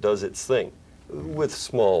orbit does its thing, with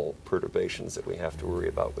small perturbations that we have to worry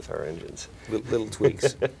about with our engines. Little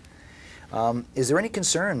tweaks. Is there any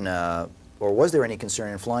concern, or was there any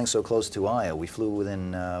concern in flying so close to Io? We flew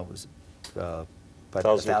within about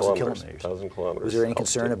 1,000 kilometers. 1,000 kilometers. Was there any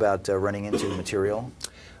concern about running into material?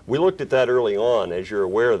 We looked at that early on. As you're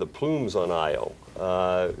aware, the plumes on Io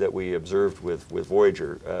that we observed with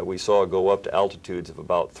Voyager, we saw go up to altitudes of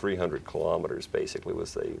about 300 kilometers, basically,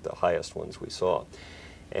 was the highest ones we saw.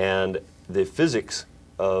 And the physics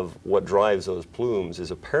of what drives those plumes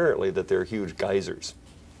is apparently that they're huge geysers.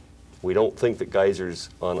 We don't think that geysers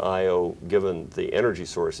on Io, given the energy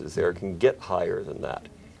sources there, can get higher than that.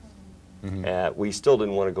 Mm-hmm. We still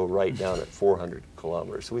didn't want to go right down at 400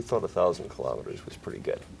 kilometers, so we thought 1,000 kilometers was pretty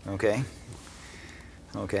good. Okay.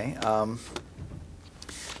 Okay.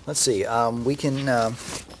 Let's see.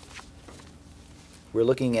 We're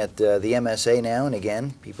looking at the MSA now, and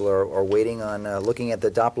again, people are waiting on looking at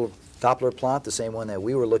the Doppler plot, the same one that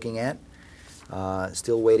we were looking at.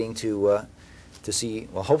 Still waiting to see,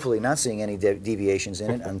 well, hopefully not seeing any deviations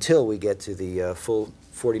in it until we get to the full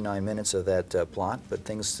 49 minutes of that plot, but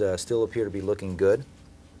things still appear to be looking good.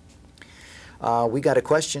 We got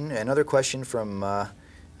another question from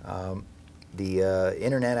the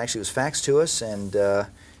internet. Actually, it was faxed to us, and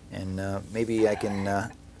maybe I can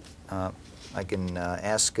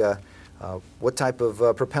ask what type of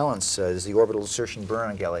propellants does the orbital insertion burn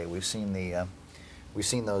on Galileo? We've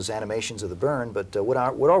seen those animations of the burn, but what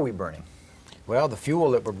are we burning? Well, the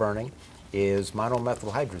fuel that we're burning is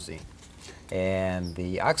monomethylhydrazine. And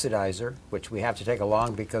the oxidizer, which we have to take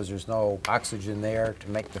along because there's no oxygen there to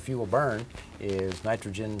make the fuel burn, is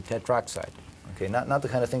nitrogen tetroxide. Okay, not the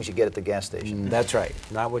kind of things you get at the gas station. That's right,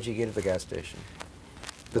 not what you get at the gas station.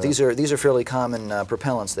 But these are fairly common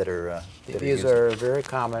propellants that are These are very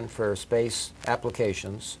common for space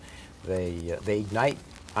applications. They ignite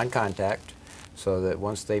on contact, so that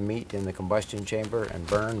once they meet in the combustion chamber and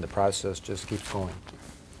burn, the process just keeps going.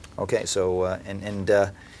 Okay, so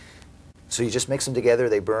so you just mix them together,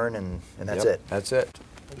 they burn, and that's it. That's it.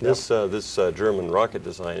 This German rocket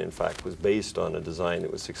design, in fact, was based on a design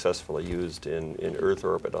that was successfully used in Earth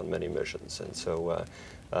orbit on many missions. And so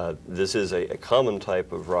this is a common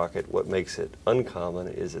type of rocket. What makes it uncommon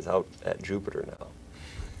is it's out at Jupiter now.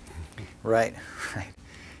 Right, right.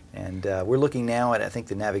 And we're looking now at, I think,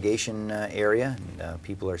 the navigation area. And,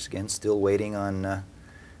 people are, again, still waiting on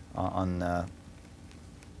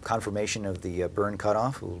confirmation of the burn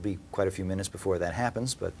cutoff. It will be quite a few minutes before that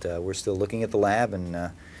happens, but we're still looking at the lab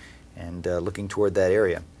and looking toward that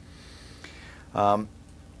area.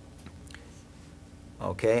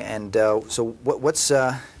 Okay, and so what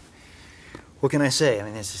can I say? I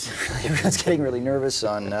mean, everyone's getting really nervous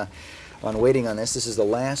on waiting on this. This is the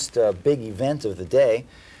last big event of the day,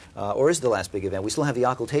 or is the last big event. We still have the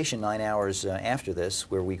occultation 9 hours after this,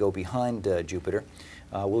 where we go behind Jupiter.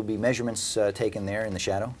 Will be measurements taken there in the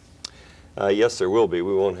shadow? Yes, there will be.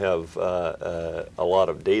 We won't have a lot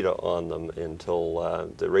of data on them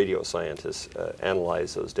until the radio scientists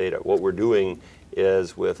analyze those data. What we're doing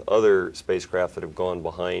is, with other spacecraft that have gone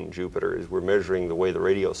behind Jupiter, is we're measuring the way the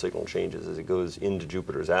radio signal changes as it goes into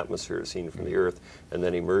Jupiter's atmosphere, seen from the Earth, and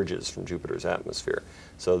then emerges from Jupiter's atmosphere.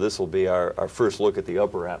 So this will be our first look at the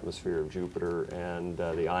upper atmosphere of Jupiter and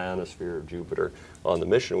the ionosphere of Jupiter on the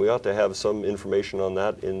mission. We ought to have some information on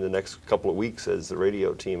that in the next couple of weeks as the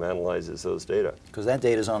radio team analyzes those data. Because that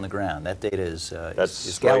data is on the ground. That data is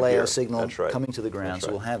right Galileo here. signal Right. coming to the ground,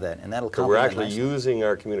 so we'll have that, and that'll So we're complement actually nicely. using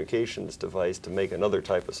our communications device to make another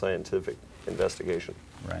type of scientific investigation.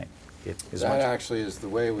 Right. That actually is the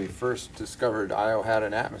way we first discovered Io had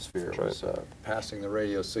an atmosphere. It was passing the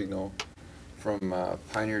radio signal from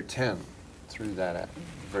Pioneer 10 through that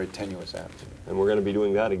very tenuous atmosphere. And we're going to be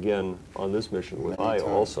doing that again on this mission with Io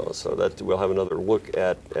also, so that we'll have another look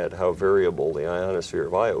at how variable the ionosphere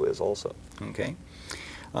of Io is also. Okay.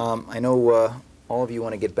 I know all of you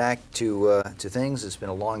want to get back to things. It's been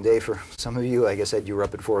a long day for some of you. Like I said, you were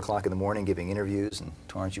up at 4 o'clock in the morning giving interviews, and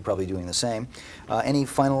Torrance, you're probably doing the same. Any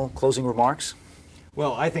final closing remarks?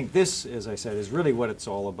 Well, I think this, as I said, is really what it's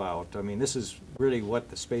all about. I mean, this is really what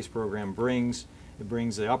the space program brings. It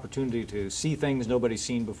brings the opportunity to see things nobody's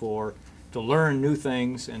seen before, to learn new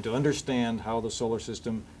things, and to understand how the solar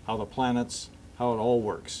system, how the planets, how it all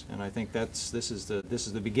works. And I think this is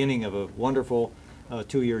the beginning of a wonderful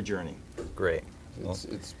 2-year journey. Great.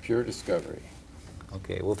 It's pure discovery.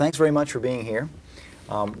 Okay. Well, thanks very much for being here.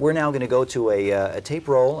 We're now going to go to a tape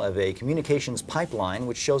roll of a communications pipeline,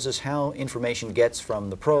 which shows us how information gets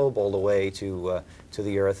from the probe all the way to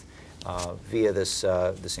the Earth via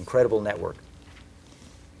this incredible network.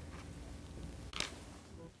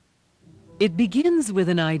 It begins with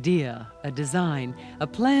an idea, a design, a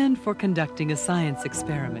plan for conducting a science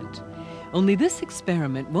experiment. Only this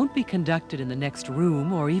experiment won't be conducted in the next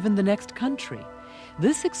room or even the next country.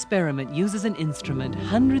 This experiment uses an instrument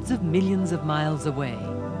hundreds of millions of miles away.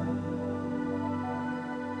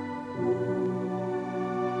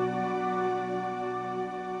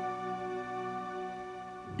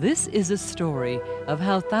 This is a story of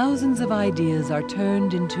how thousands of ideas are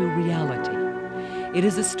turned into reality. It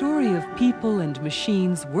is a story of people and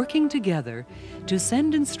machines working together to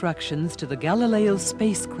send instructions to the Galileo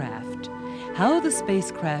spacecraft, how the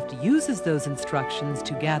spacecraft uses those instructions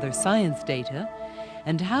to gather science data,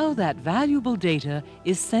 and how that valuable data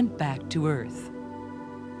is sent back to Earth.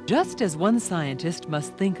 Just as one scientist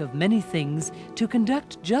must think of many things to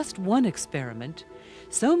conduct just one experiment,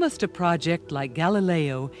 so must a project like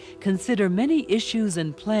Galileo consider many issues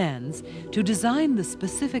and plans to design the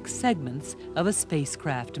specific segments of a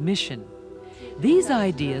spacecraft mission. These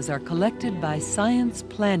ideas are collected by science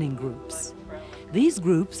planning groups. These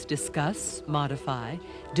groups discuss, modify,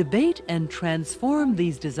 debate, and transform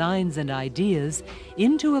these designs and ideas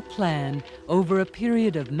into a plan over a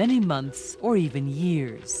period of many months or even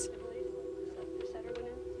years.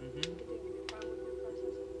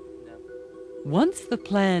 Once the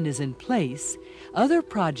plan is in place, other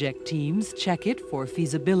project teams check it for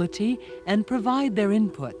feasibility and provide their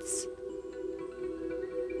inputs.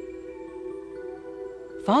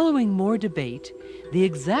 Following more debate, the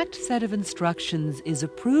exact set of instructions is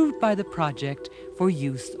approved by the project for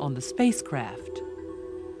use on the spacecraft.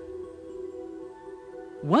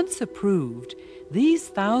 Once approved, these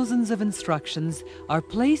thousands of instructions are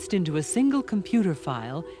placed into a single computer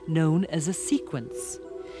file known as a sequence.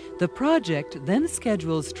 The project then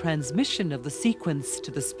schedules transmission of the sequence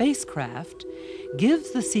to the spacecraft,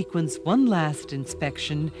 gives the sequence one last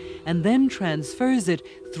inspection, and then transfers it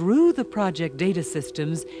through the project data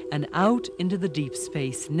systems and out into the deep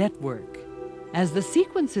space network. As the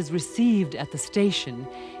sequence is received at the station,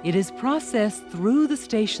 it is processed through the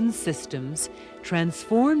station's systems,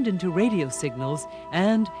 transformed into radio signals,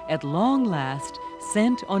 and, at long last,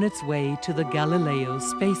 sent on its way to the Galileo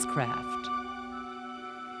spacecraft.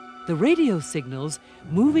 The radio signals,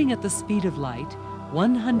 moving at the speed of light,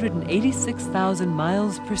 186,000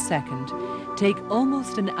 miles per second, take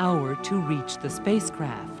almost an hour to reach the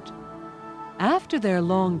spacecraft. After their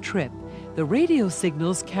long trip, the radio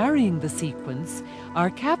signals carrying the sequence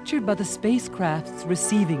are captured by the spacecraft's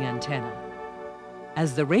receiving antenna.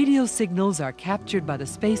 As the radio signals are captured by the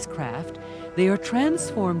spacecraft, they are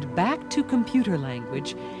transformed back to computer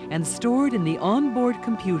language and stored in the onboard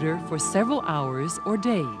computer for several hours or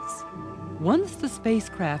days. Once the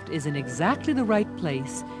spacecraft is in exactly the right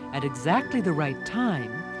place at exactly the right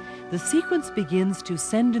time, the sequence begins to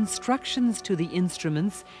send instructions to the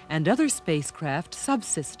instruments and other spacecraft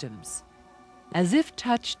subsystems. As if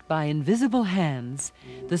touched by invisible hands,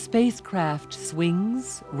 the spacecraft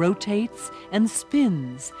swings, rotates, and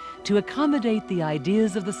spins to accommodate the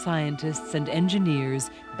ideas of the scientists and engineers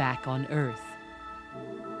back on Earth.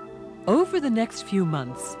 Over the next few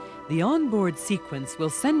months, the onboard sequence will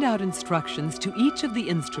send out instructions to each of the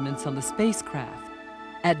instruments on the spacecraft.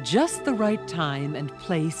 At just the right time and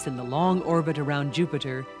place in the long orbit around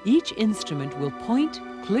Jupiter, each instrument will point,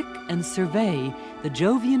 click, and survey the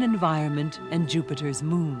Jovian environment and Jupiter's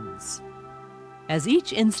moons. As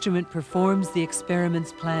each instrument performs the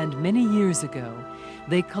experiments planned many years ago,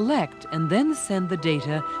 they collect and then send the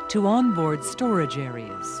data to onboard storage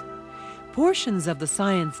areas. Portions of the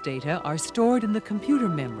science data are stored in the computer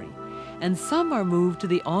memory, and some are moved to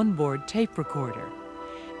the onboard tape recorder.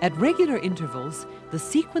 At regular intervals, the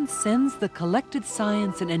sequence sends the collected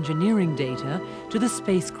science and engineering data to the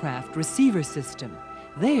spacecraft receiver system.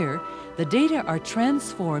 There, the data are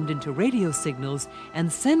transformed into radio signals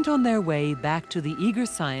and sent on their way back to the eager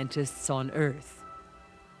scientists on Earth.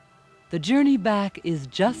 The journey back is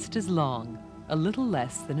just as long, a little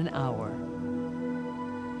less than an hour.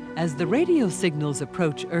 As the radio signals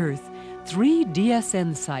approach Earth, 3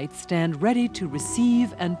 DSN sites stand ready to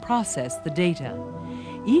receive and process the data.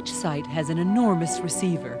 Each site has an enormous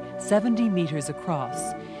receiver, 70 meters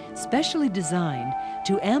across, specially designed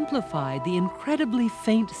to amplify the incredibly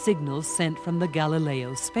faint signals sent from the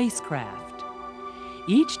Galileo spacecraft.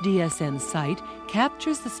 Each DSN site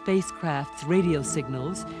captures the spacecraft's radio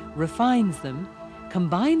signals, refines them,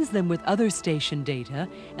 combines them with other station data,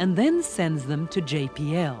 and then sends them to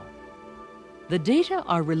JPL. The data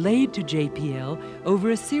are relayed to JPL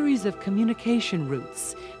over a series of communication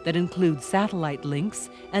routes that include satellite links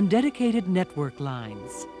and dedicated network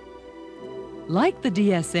lines. Like the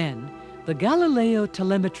DSN, the Galileo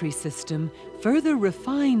telemetry system further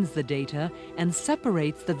refines the data and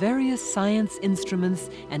separates the various science instruments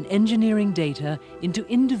and engineering data into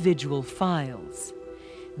individual files.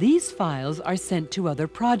 These files are sent to other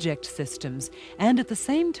project systems and at the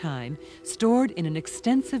same time stored in an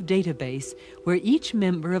extensive database where each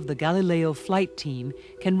member of the Galileo flight team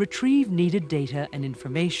can retrieve needed data and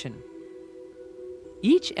information.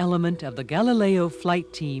 Each element of the Galileo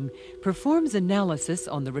flight team performs analysis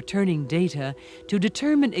on the returning data to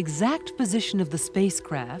determine exact position of the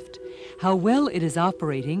spacecraft, how well it is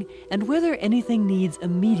operating, and whether anything needs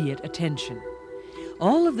immediate attention.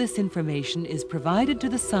 All of this information is provided to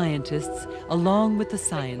the scientists along with the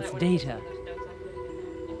science data.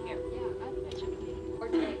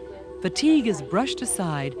 Fatigue is brushed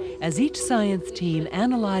aside as each science team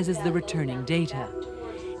analyzes the returning data.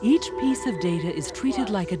 Each piece of data is treated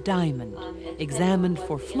like a diamond, examined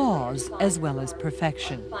for flaws as well as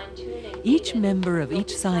perfection. Each member of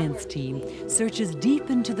each science team searches deep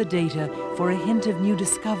into the data for a hint of new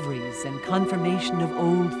discoveries and confirmation of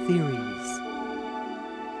old theories.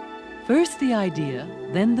 First the idea,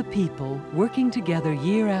 then the people, working together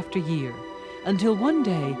year after year, until one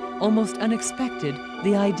day, almost unexpected,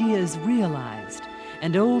 the idea is realized,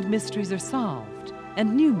 and old mysteries are solved,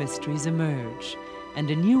 and new mysteries emerge, and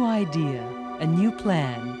a new idea, a new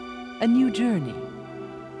plan, a new journey.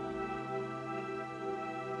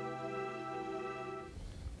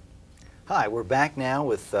 Hi, we're back now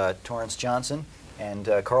with Torrance Johnson and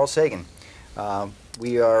Carl Sagan.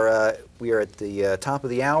 We are at the top of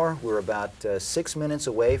the hour. We're about 6 minutes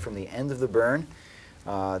away from the end of the burn.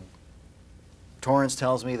 Torrance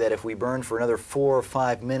tells me that if we burn for another 4 or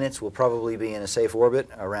 5 minutes, we'll probably be in a safe orbit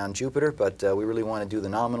around Jupiter, but we really want to do the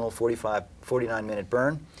nominal 49-minute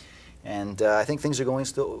burn. And I think things are going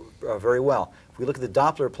still very well. If we look at the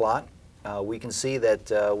Doppler plot, we can see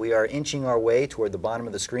that we are inching our way toward the bottom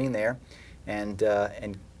of the screen there and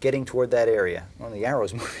getting toward that area. Well, the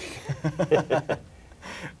arrow's moving.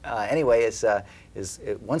 Anyway,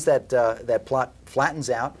 once that plot flattens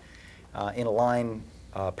out in a line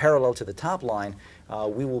parallel to the top line,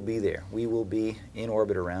 we will be there. We will be in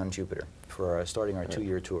orbit around Jupiter for starting our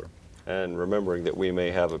 2-year tour. And remembering that we may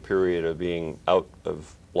have a period of being out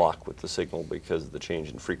of block with the signal because of the change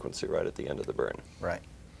in frequency right at the end of the burn. Right.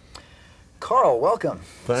 Carl, welcome.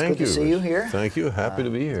 Thank you. It's good to see you here. Thank you. Happy to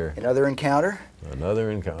be here. Another encounter. Another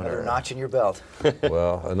encounter. Another notch in your belt.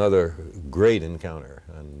 Well, another great encounter.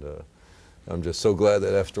 And I'm just so glad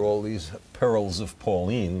that after all these perils of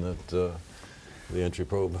Pauline that the entry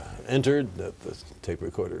probe entered, that the tape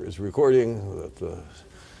recorder is recording, that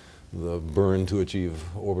the burn to achieve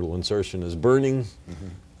orbital insertion is burning.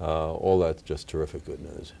 All that's just terrific good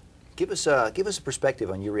news. Give us a perspective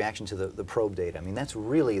on your reaction to the probe data. I mean, that's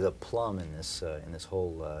really the plum in this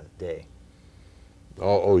whole day.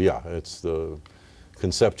 Oh yeah, it's the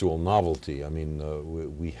conceptual novelty. I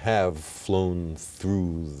mean, we have flown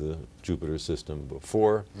through the Jupiter system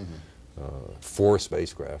before. 4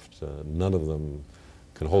 spacecraft. None of them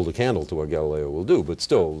can hold a candle to what Galileo will do, but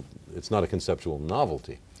still, it's not a conceptual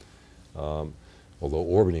novelty, although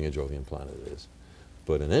orbiting a Jovian planet is.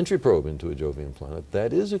 But an entry probe into a Jovian planet,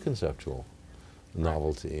 that is a conceptual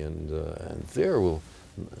novelty, and there we'll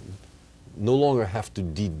no longer have to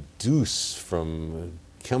deduce from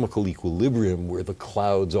chemical equilibrium where the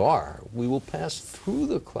clouds are. We will pass through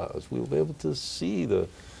the clouds. We will be able to see the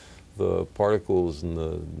particles and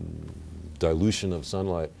the dilution of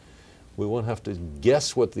sunlight We won't have to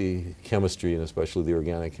guess what the chemistry, and especially the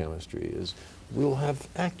organic chemistry, is. We'll have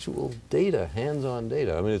actual data, hands-on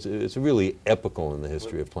data. I mean, it's really epical in the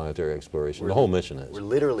history of planetary exploration. The whole mission is. We're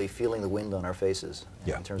literally feeling the wind on our faces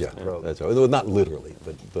in terms of the probe. That's right. Well, not literally,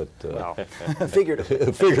 but well,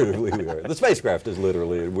 figuratively. Figuratively we are. The spacecraft is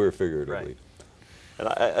literally, and we're figuratively. Right. And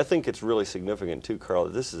I think it's really significant too, Carl,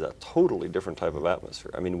 that this is a totally different type of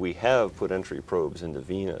atmosphere. I mean, we have put entry probes into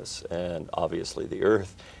Venus and obviously the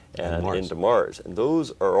Earth and into Mars. And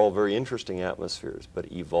those are all very interesting atmospheres,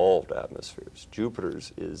 but evolved atmospheres.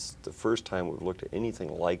 Jupiter's is the first time we've looked at anything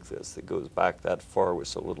like this that goes back that far with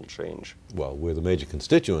so little change. Well, where the major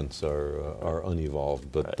constituents are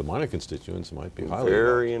unevolved, but the minor constituents might be highly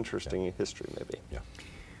Very evolved. interesting history, maybe. Yeah.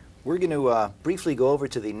 We're going to briefly go over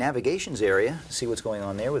to the navigations area, see what's going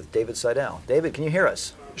on there with David Seidel. David, can you hear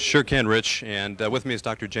us? Sure can, Rich. And with me is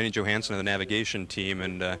Dr. Jenny Johansson of the navigation team.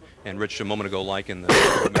 And Rich, a moment ago, likened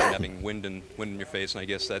having wind in your face, and I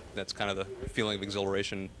guess that's kind of the feeling of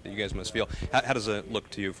exhilaration that you guys must feel. How does it look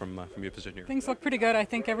to you from your position here? Things look pretty good. I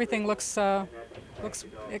think everything looks, at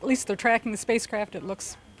least they're tracking the spacecraft. It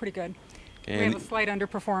looks pretty good. We have a slight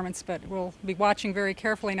underperformance, but we'll be watching very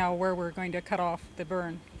carefully now where we're going to cut off the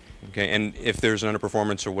burn. Okay, and if there's an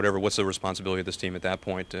underperformance or whatever, what's the responsibility of this team at that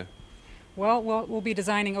point? Well, we'll be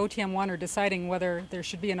designing OTM1 or deciding whether there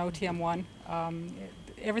should be an OTM1.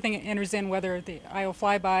 Everything enters in whether the IO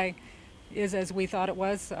flyby is as we thought it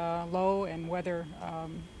was, low, and whether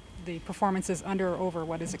the performance is under or over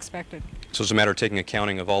what is expected. So it's a matter of taking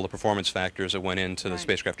accounting of all the performance factors that went into the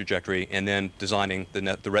spacecraft trajectory and then designing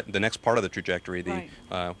the next part of the trajectory.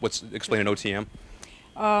 Explain an OTM?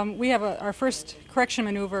 We have our first correction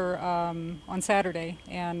maneuver on Saturday,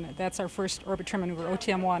 and that's our first orbit trim maneuver,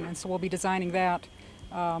 OTM1, and so we'll be designing that.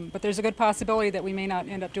 But there's a good possibility that we may not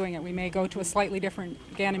end up doing it. We may go to a slightly different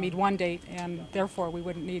Ganymede 1 date, and therefore we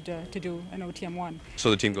wouldn't need to do an OTM1.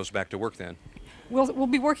 So the team goes back to work then? We'll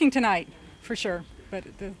be working tonight, for sure, but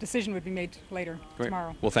the decision would be made later,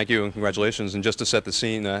 tomorrow. Well, thank you and congratulations. And just to set the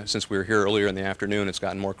scene, since we were here earlier in the afternoon, it's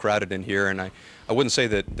gotten more crowded in here, and I wouldn't say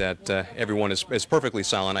that everyone is perfectly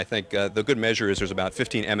silent. I think the good measure is there's about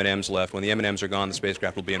 15 M&Ms left. When the M&Ms are gone, the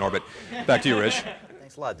spacecraft will be in orbit. Back to you, Rich.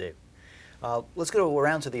 Thanks a lot, Dave. Let's go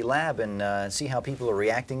around to the lab and see how people are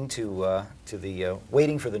reacting to the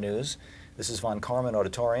waiting for the news. This is Von Karman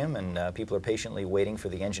Auditorium, and people are patiently waiting for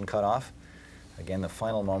the engine cutoff. Again, the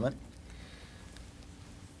final moment.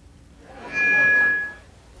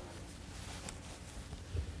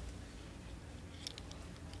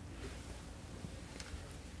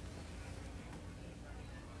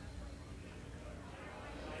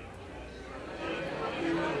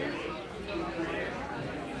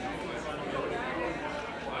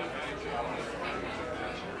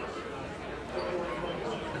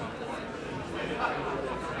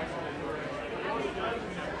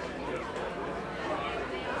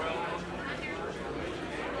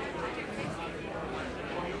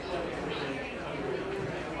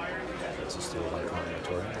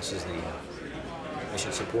 This is the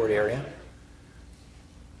mission support area.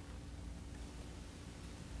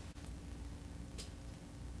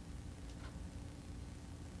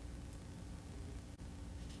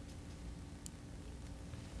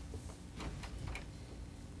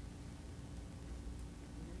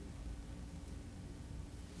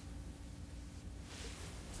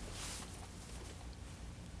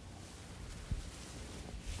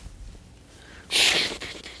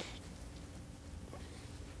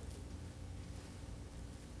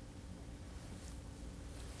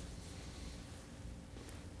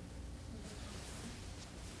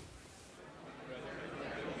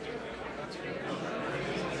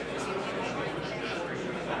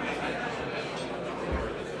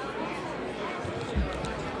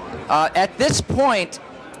 At this point,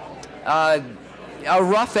 a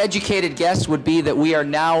rough educated guess would be that we are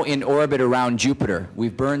now in orbit around Jupiter.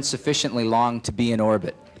 We've burned sufficiently long to be in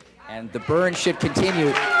orbit. And the burn should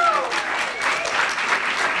continue.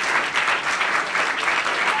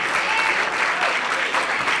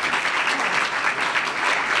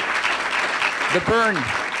 The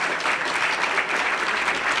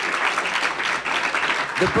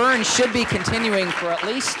burn should be continuing for at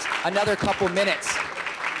least another couple minutes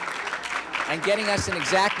and getting us in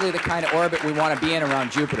exactly the kind of orbit we want to be in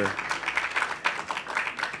around Jupiter.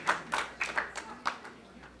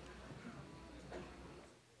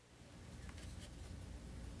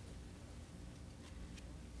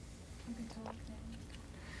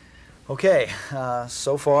 Okay,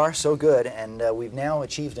 so far so good, and we've now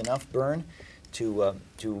achieved enough burn to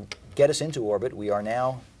get us into orbit. We are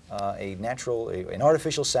now an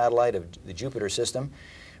artificial satellite of the Jupiter system.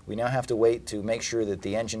 We now have to wait to make sure that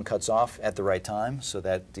the engine cuts off at the right time so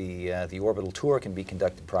that the orbital tour can be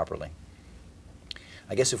conducted properly.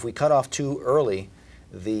 I guess if we cut off too early,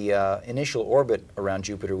 the initial orbit around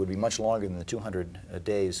Jupiter would be much longer than the 200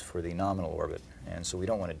 days for the nominal orbit. And so we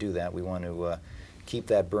don't want to do that. We want to keep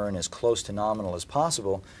that burn as close to nominal as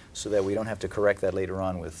possible so that we don't have to correct that later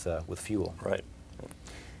on with fuel. Right.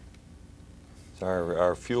 So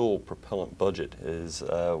our fuel propellant budget is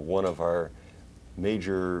one of our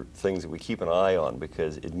major things that we keep an eye on,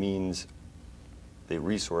 because it means the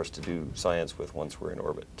resource to do science with once we're in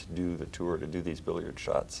orbit, to do the tour, to do these billiard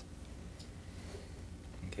shots.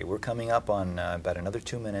 Okay, we're coming up on about another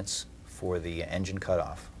 2 minutes for the engine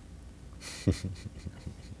cutoff.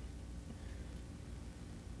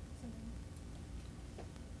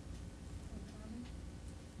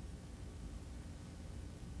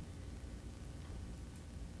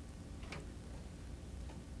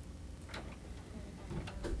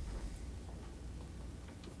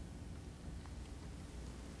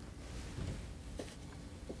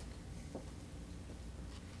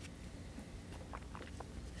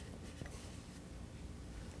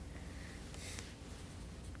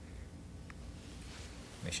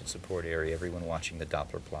 Mission support area, everyone watching the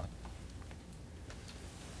Doppler plot.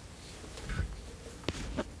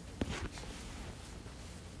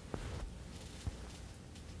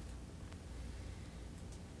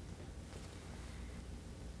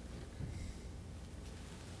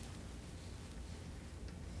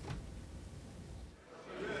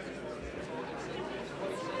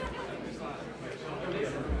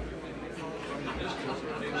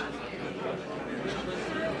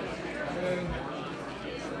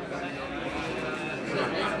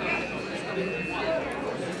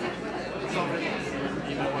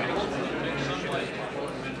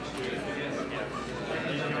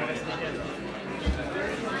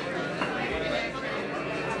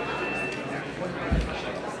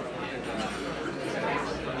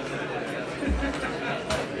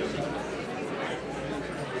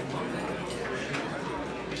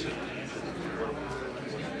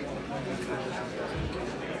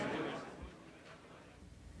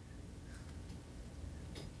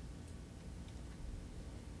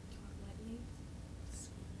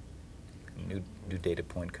 New data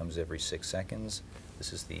point comes every 6 seconds.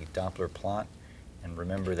 This is the Doppler plot. And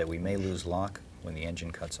remember that we may lose lock when the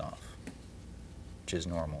engine cuts off, which is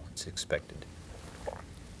normal. It's expected.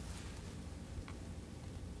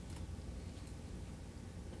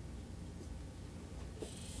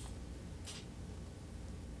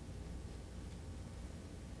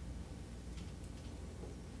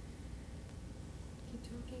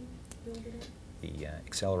 The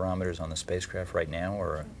accelerometers on the spacecraft right now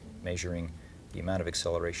are measuring the amount of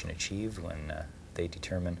acceleration achieved. When they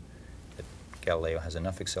determine that Galileo has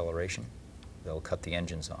enough acceleration, they'll cut the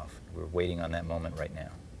engines off. We're waiting on that moment right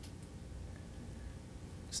now.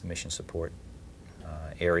 It's the mission support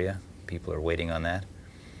area. People are waiting on that.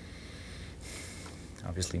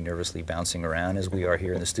 Obviously nervously bouncing around as we are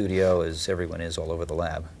here in the studio, as everyone is all over the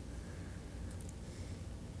lab.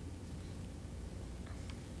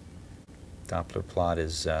 Doppler plot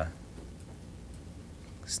is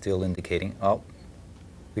still indicating, oh,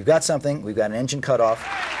 we've got something. We've got an engine cutoff.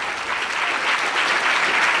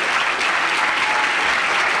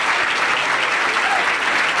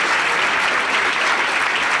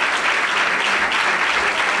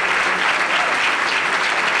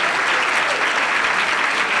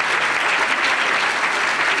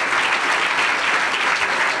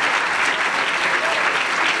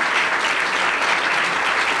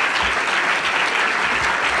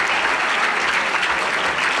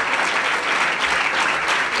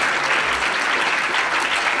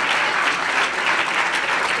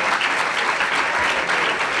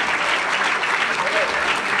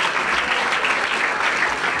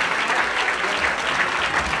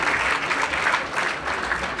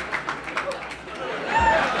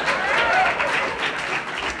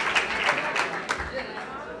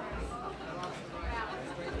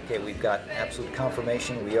 Okay, we've got absolute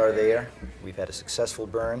confirmation we are there. We've had a successful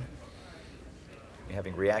burn. We're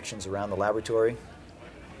having reactions around the laboratory.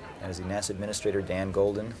 That is the NASA Administrator, Dan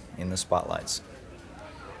Golden, in the spotlights.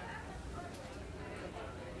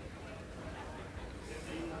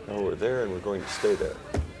 Oh, we're there and we're going to stay there.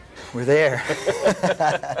 We're there.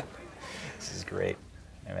 This is great.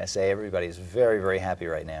 I must say, everybody's very, very happy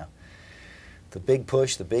right now. The big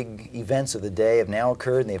push, the big events of the day have now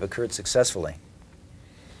occurred, and they've occurred successfully.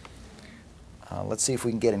 Let's see if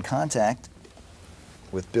we can get in contact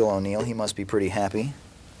with Bill O'Neill. He must be pretty happy.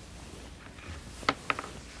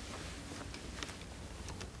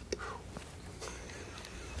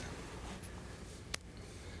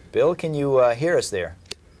 Bill, can you hear us there?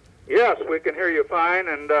 Yes, we can hear you fine,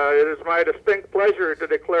 and it is my distinct pleasure to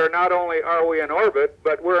declare not only are we in orbit,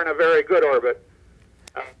 but we're in a very good orbit.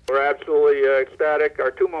 We're absolutely ecstatic.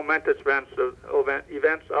 Our two momentous events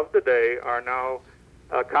of the day are now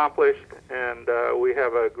accomplished, and we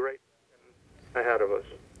have a great ahead of us.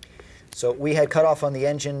 So we had cut off on the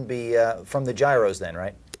engine from the gyros then,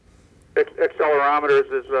 right?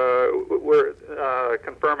 Accelerometers is, we're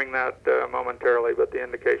confirming that momentarily, but the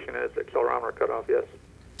indication is accelerometer cutoff, yes.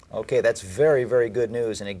 Okay, that's very, very good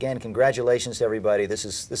news. And again, congratulations to everybody. This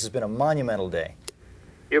has been a monumental day.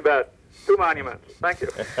 You bet. 2 monuments. Thank you.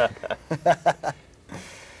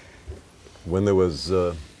 When there was,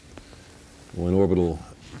 when orbital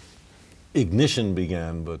ignition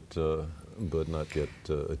began, but not yet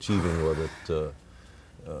achieving orbit,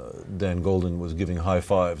 Dan Golden was giving high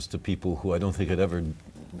fives to people who I don't think had ever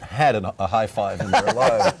had a high five in their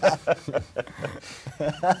lives.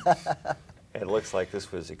 It looks like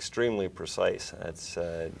this was extremely precise. That's,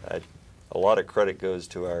 a lot of credit goes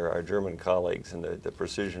to our German colleagues and the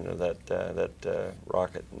precision of that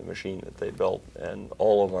rocket and the machine that they built, and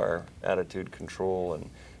all of our attitude control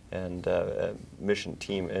and mission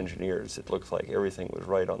team engineers. It looks like everything was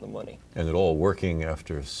right on the money. And it all working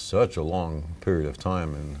after such a long period of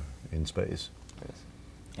time in space. Yes.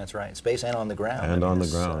 That's right, space and on the ground. And on the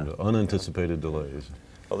ground, unanticipated delays.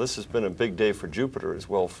 Well, this has been a big day for Jupiter as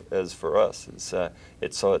well as for us.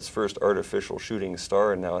 It saw its first artificial shooting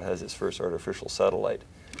star, and now it has its first artificial satellite.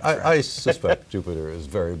 I suspect Jupiter is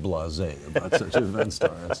very blasé about such event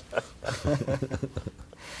stars.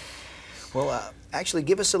 Well, actually,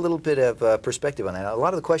 give us a little bit of perspective on that. A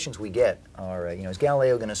lot of the questions we get are, is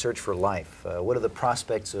Galileo going to search for life? What are the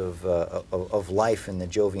prospects of life in the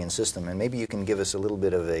Jovian system? And maybe you can give us a little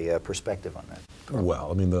bit of a perspective on that. Well,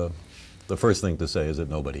 I mean, the first thing to say is that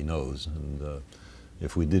nobody knows, and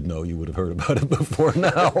if we did know, you would have heard about it before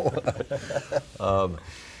now.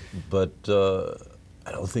 But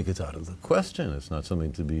I don't think it's out of the question. It's not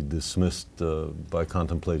something to be dismissed by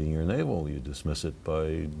contemplating your navel. You dismiss it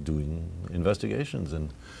by doing investigations,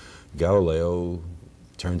 and Galileo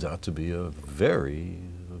turns out to be a very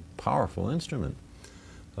powerful instrument.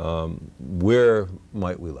 Where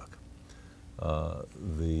might we look?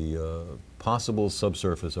 The possible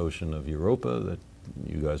subsurface ocean of Europa that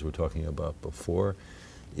you guys were talking about before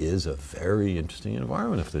is a very interesting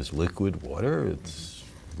environment. If there's liquid water, it's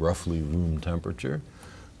roughly room temperature.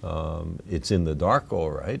 It's in the dark, all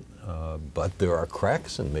right, but there are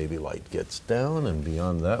cracks and maybe light gets down, and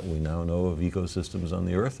beyond that we now know of ecosystems on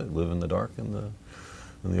the Earth that live in the dark in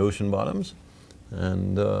the ocean bottoms.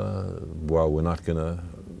 And while we're not going to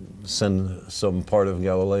send some part of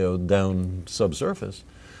Galileo down subsurface,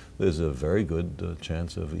 there's a very good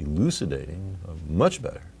chance of elucidating much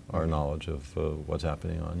better our knowledge of what's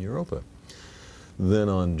happening on Europa. Then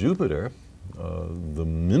on Jupiter, the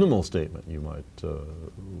minimal statement you might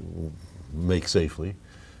make safely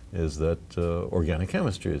is that organic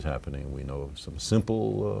chemistry is happening. We know of some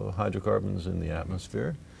simple hydrocarbons in the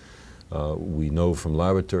atmosphere. We know from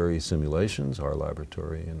laboratory simulations, our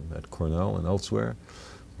laboratory at Cornell and elsewhere,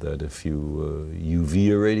 that if you UV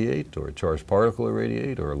irradiate or charged particle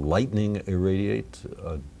irradiate or lightning irradiate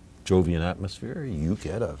a Jovian atmosphere, you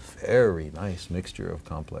get a very nice mixture of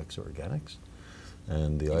complex organics.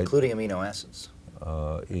 And including amino acids.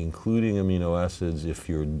 Including amino acids if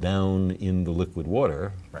you're down in the liquid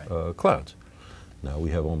water clouds. Now we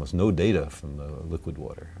have almost no data from the liquid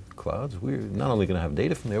water clouds. We're not only going to have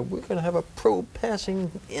data from there, we're going to have a probe passing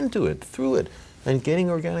into it, through it, and getting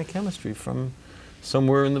organic chemistry from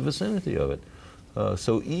somewhere in the vicinity of it.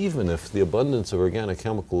 So even if the abundance of organic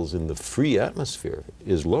chemicals in the free atmosphere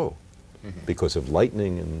is low, because of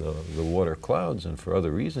lightning in the water clouds and for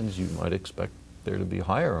other reasons, you might expect there to be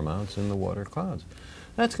higher amounts in the water clouds.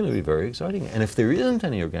 That's going to be very exciting. And if there isn't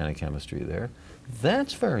any organic chemistry there,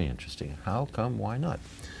 that's very interesting. How come? Why not?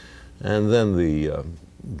 And then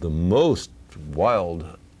the most wild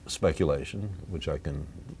speculation, which I can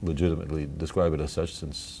legitimately describe it as such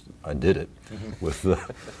since I did it with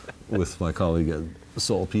my colleague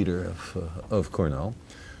Salpeter of Cornell,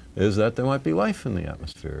 is that there might be life in the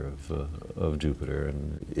atmosphere of Jupiter.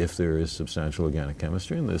 And if there is substantial organic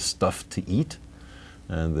chemistry and there's stuff to eat,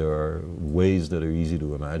 and there are ways that are easy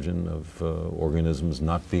to imagine of organisms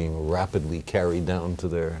not being rapidly carried down to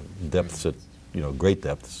their depths at great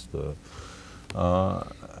depths.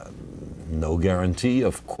 No guarantee,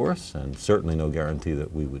 of course, and certainly no guarantee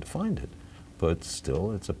that we would find it, but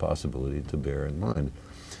still it's a possibility to bear in mind.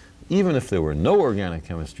 Even if there were no organic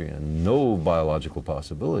chemistry and no biological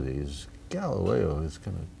possibilities, Galileo is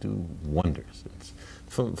going to do wonders.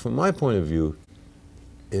 From my point of view,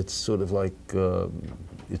 it's sort of like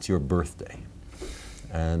it's your birthday.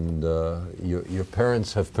 And your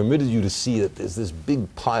parents have permitted you to see that there's this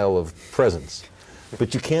big pile of presents,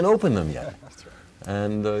 but you can't open them yet.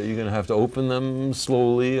 And you're going to have to open them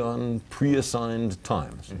slowly on pre-assigned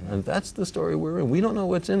times. And that's the story we're in. We don't know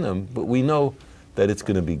what's in them, but we know that it's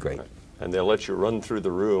going to be great. And they'll let you run through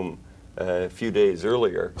the room a few days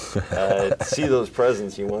earlier, see those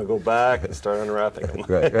presents, you want to go back and start unwrapping them.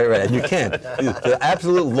 Right. And you can't. The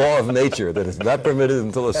absolute law of nature that is not permitted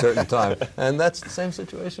until a certain time. And that's the same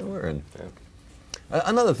situation we're in. Yeah.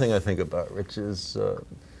 Another thing I think about, Rich, is,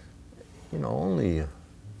 you know, only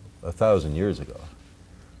 1,000 years ago,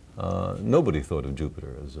 nobody thought of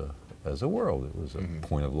Jupiter as a world. It was a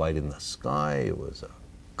point of light in the sky. It was a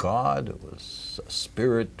god. It was a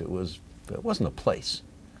spirit. It wasn't a place.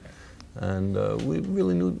 And we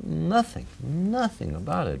really knew nothing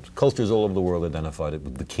about it. Cultures all over the world identified it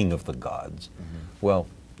with the king of the gods. Well,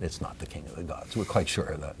 it's not the king of the gods. We're quite sure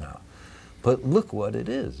of that now. But look what it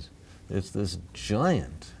is. It's this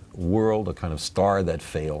giant world, a kind of star that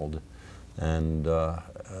failed. And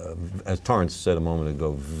as Torrance said a moment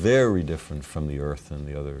ago, very different from the Earth and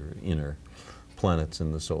the other inner planets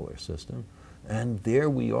in the solar system. And there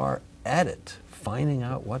we are at it, finding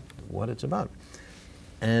out what it's about.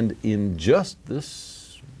 And in just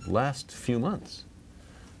this last few months,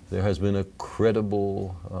 there has been a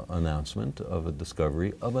credible announcement of a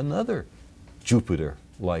discovery of another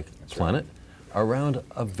Jupiter-like planet around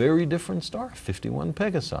a very different star, 51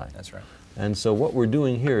 Pegasi. That's right. And so what we're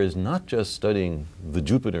doing here is not just studying the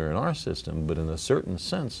Jupiter in our system, but in a certain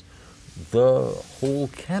sense, the whole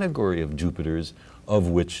category of Jupiters, of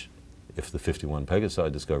which, if the 51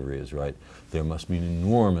 Pegasi discovery is right, there must be an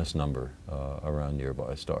enormous number around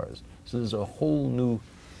nearby stars. So there's a whole new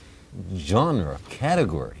genre,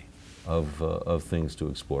 category of things to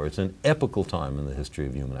explore. It's an epochal time in the history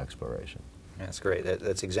of human exploration. That's great.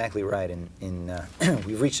 That's exactly right.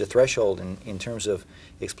 We've reached a threshold in terms of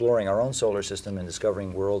exploring our own solar system and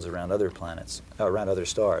discovering worlds around other planets, around other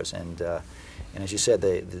stars. And as you said,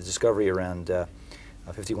 the discovery around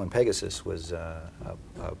 51 Pegasus was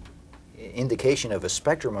indication of a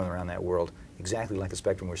spectrum around that world, exactly like the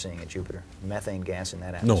spectrum we're seeing at Jupiter. Methane gas in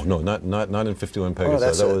that atmosphere. No, not in 51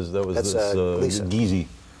 Pegasus. That was this Giese.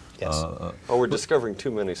 Yes. We're discovering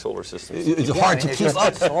too many solar systems. It's hard to keep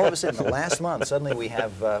up. All of a sudden, the last month, suddenly we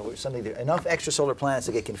have enough extrasolar planets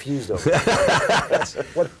to get confused over.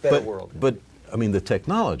 What better world? But I mean, the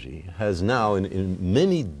technology has now, in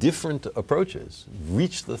many different approaches,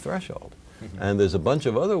 reached the threshold. And there's a bunch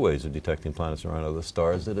of other ways of detecting planets around other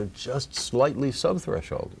stars that are just slightly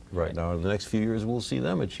sub-threshold right now. In the next few years, we'll see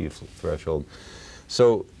them achieve threshold.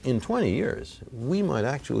 So in 20 years, we might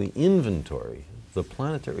actually inventory the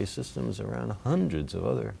planetary systems around hundreds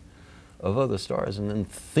of other stars, and then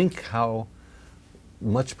think how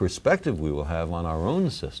much perspective we will have on our own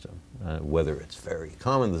system, whether it's very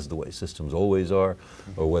common, this is the way systems always are,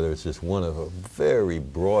 or whether it's just one of a very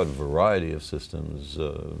broad variety of systems,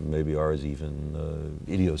 maybe ours even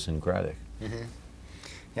idiosyncratic.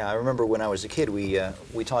 Yeah, I remember when I was a kid, we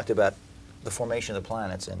talked about the formation of the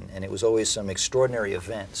planets, and it was always some extraordinary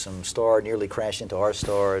event. Some star nearly crashed into our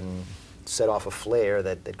star and set off a flare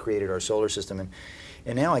that created our solar system.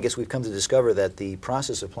 And now I guess we've come to discover that the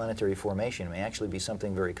process of planetary formation may actually be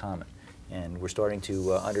something very common. And we're starting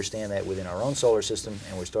to understand that within our own solar system,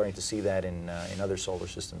 and we're starting to see that in other solar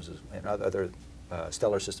systems, in other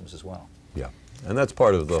stellar systems as well. Yeah, and that's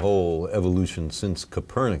part of the whole evolution since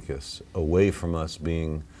Copernicus, away from us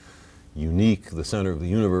being unique, the center of the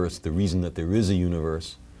universe, the reason that there is a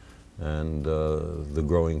universe, and the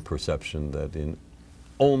growing perception that in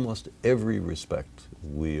almost every respect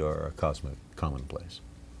we are a cosmic commonplace.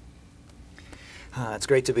 It's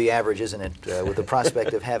great to be average, isn't it? With the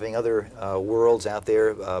prospect of having other worlds out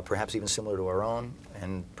there, perhaps even similar to our own,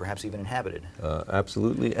 and perhaps even inhabited.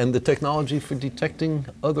 Absolutely, and the technology for detecting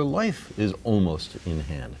other life is almost in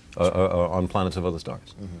hand on planets of other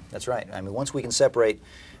stars. That's right. I mean, once we can separate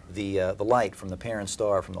the light from the parent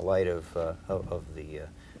star from the light of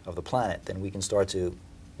the planet, then we can start to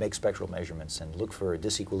make spectral measurements and look for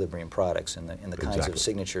disequilibrium products in the kinds of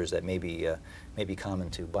signatures that may be common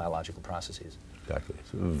to biological processes. Exactly.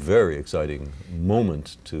 It's a very exciting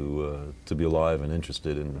moment to be alive and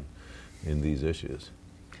interested in these issues.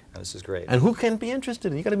 This is great. And who can be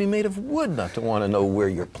interested? You got to be made of wood not to want to know where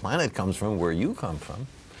your planet comes from, where you come from.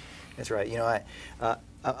 That's right. You know,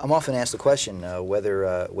 I'm often asked the question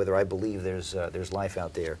whether I believe there's life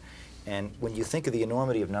out there, and when you think of the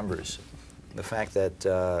enormity of numbers, the fact that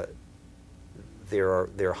there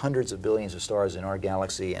are hundreds of billions of stars in our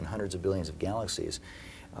galaxy and hundreds of billions of galaxies,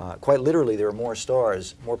 Quite literally, there are more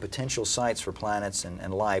stars, more potential sites for planets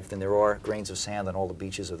and life than there are grains of sand on all the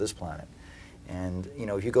beaches of this planet. And you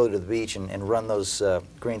know, if you go to the beach and run those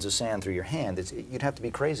grains of sand through your hand, you'd have to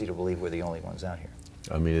be crazy to believe we're the only ones out here.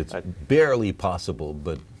 I mean, it's barely possible,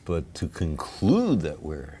 but to conclude that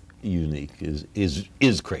we're unique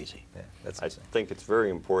is crazy. Yeah, that's I think it's very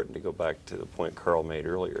important to go back to the point Carl made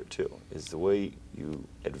earlier too, is the way you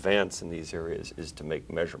advance in these areas is to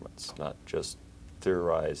make measurements, not just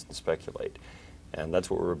theorize and speculate. And that's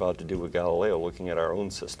what we're about to do with Galileo, looking at our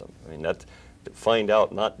own system. I mean, that to find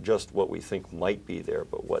out not just what we think might be there,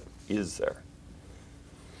 but what is there.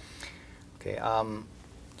 Okay,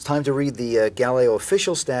 it's time to read the Galileo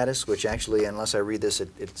official status, which actually, unless I read this,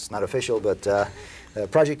 it's not official, but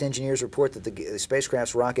project engineers report that the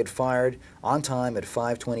spacecraft's rocket fired on time at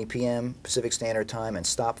 5:20 p.m. Pacific Standard Time and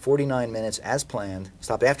stopped 49 minutes as planned,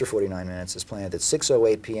 stopped after 49 minutes as planned at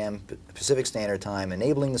 6:08 p.m. Pacific Standard Time,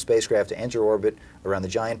 enabling the spacecraft to enter orbit around the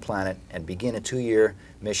giant planet and begin a 2-year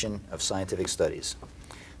mission of scientific studies.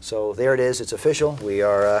 So there it is, it's official.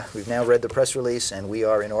 We've now read the press release and we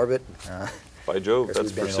are in orbit. By Jove,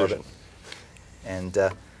 that's precision. And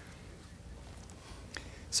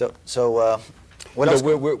what else?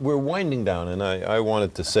 We're winding down, and I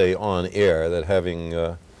wanted to say on air that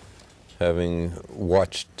having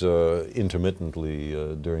watched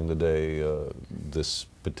intermittently during the day this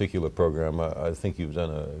particular program, I think you've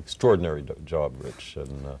done an extraordinary job, Rich,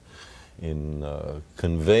 in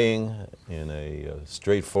conveying in a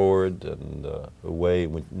straightforward and a way,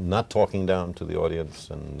 not talking down to the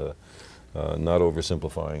audience and not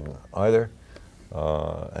oversimplifying either.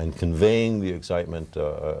 And conveying the excitement,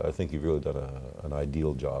 I think you've really done an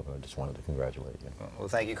ideal job. I just wanted to congratulate you. Well,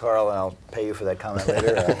 thank you, Carl, and I'll pay you for that comment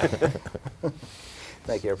later.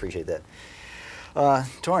 Thank you, I appreciate that.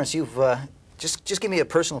 Torrance, you've just give me a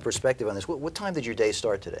personal perspective on this. What time did your day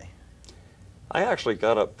start today? I actually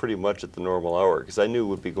got up pretty much at the normal hour because I knew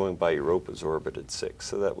we'd be going by Europa's orbit at 6,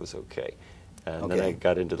 so that was okay. And then I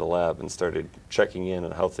got into the lab and started checking in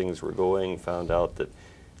on how things were going, found out that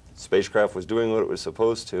the spacecraft was doing what it was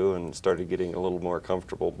supposed to, and started getting a little more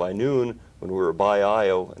comfortable. By noon, when we were by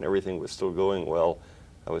Io and everything was still going well,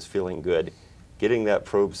 I was feeling good. Getting that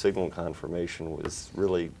probe signal confirmation was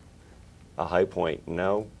really a high point. And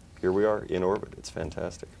now, here we are in orbit. It's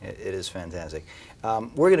fantastic. It is fantastic.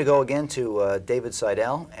 We're going to go again to David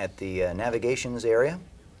Seidel at the navigations area.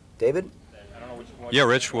 David? Yeah,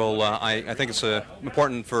 Rich. Well, I think it's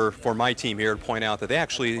important for my team here to point out that they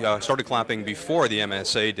actually started clapping before the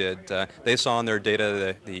MSA did. They saw in their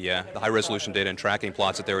data, the high-resolution data and tracking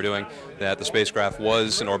plots that they were doing, that the spacecraft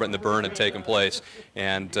was in orbit and the burn had taken place.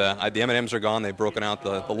 And the M&Ms are gone. They've broken out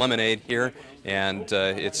the lemonade here, and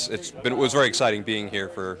it was very exciting being here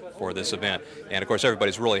for this event. And of course,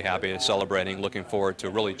 everybody's really happy, celebrating, looking forward to a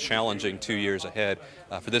really challenging 2 years ahead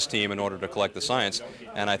for this team in order to collect the science.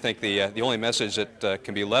 And I think the only message that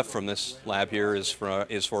can be left from this lab here is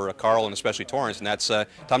for Carl and especially Torrance, and that's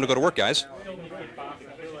time to go to work, guys.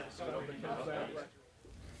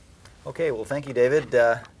 Okay, well, thank you, David.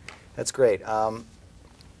 That's great.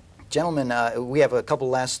 Gentlemen, we have a couple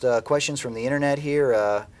last questions from the internet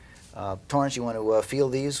here. Torrance, you want to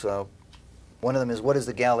field these? One of them is, what is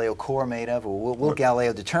the Galileo core made of? Or will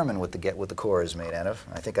Galileo determine what the core is made out of?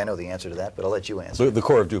 I think I know the answer to that, but I'll let you answer. The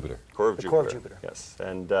core of Jupiter. Core of Jupiter. Yes,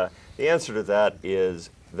 and the answer to that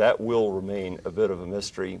is that will remain a bit of a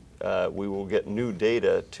mystery. We will get new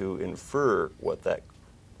data to infer what that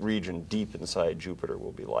region deep inside Jupiter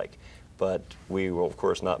will be like. But we will, of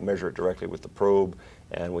course, not measure it directly with the probe,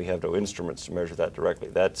 and we have no instruments to measure that directly.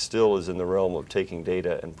 That still is in the realm of taking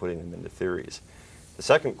data and putting them into theories. The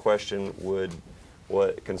second question would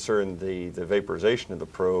concern the vaporization of the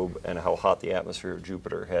probe and how hot the atmosphere of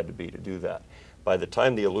Jupiter had to be to do that. By the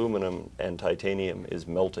time the aluminum and titanium is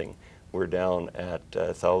melting, we're down at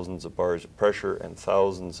thousands of bars of pressure and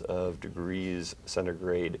thousands of degrees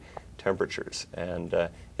centigrade temperatures. And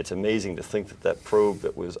it's amazing to think that that probe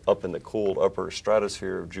that was up in the cold upper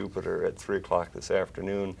stratosphere of Jupiter at 3 o'clock this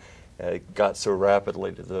afternoon got so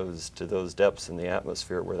rapidly to those depths in the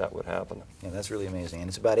atmosphere where that would happen. Yeah, that's really amazing. And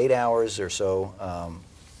it's about 8 hours or so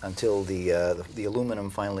until the aluminum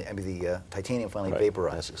finally, the titanium finally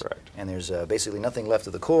vaporizes. That's correct. And there's basically nothing left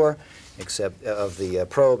of the core, except of the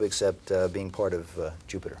probe, except being part of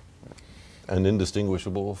Jupiter. And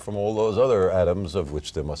indistinguishable from all those other atoms, of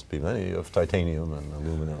which there must be many, of titanium and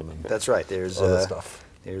aluminum and that's right. There's other stuff.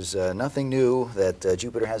 There's nothing new that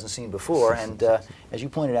Jupiter hasn't seen before, and as you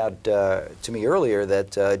pointed out to me earlier,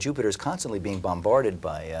 that Jupiter is constantly being bombarded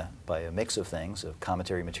by a mix of things, of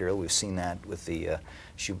cometary material. We've seen that with the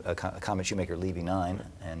comet Shoemaker-Levy 9,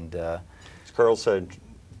 and as Carl said,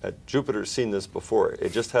 Jupiter's seen this before.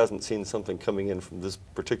 It just hasn't seen something coming in from this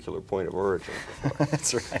particular point of origin before.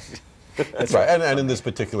 That's right. That's right, and in this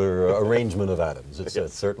particular arrangement of atoms.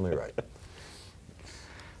 It's certainly right.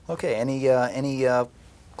 Okay, any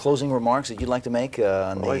closing remarks that you'd like to make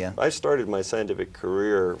on the... I started my scientific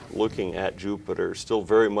career looking at Jupiter, still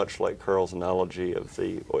very much like Carl's analogy of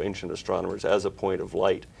the ancient astronomers, as a point of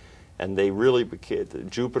light. And they really became,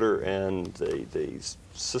 Jupiter and the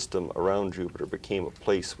system around Jupiter became a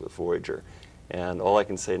place with Voyager. And all I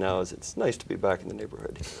can say now is it's nice to be back in the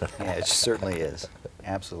neighborhood. Yeah, it certainly is.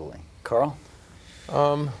 Absolutely. Carl?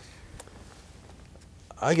 I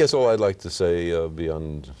guess all I'd like to say,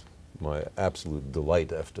 beyond my absolute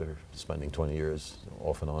delight after spending 20 years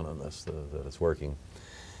off and on this, that it's working,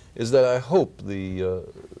 is that I hope the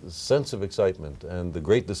sense of excitement and the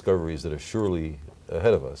great discoveries that are surely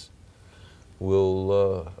ahead of us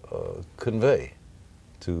will convey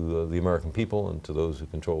to the American people and to those who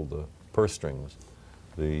control the purse strings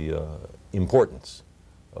the importance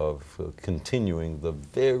of continuing the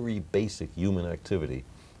very basic human activity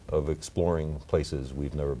of exploring places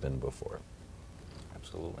we've never been before.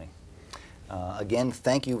 Absolutely. Again,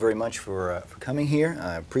 thank you very much for coming here.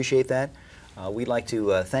 I appreciate that. We'd like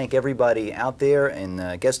to thank everybody out there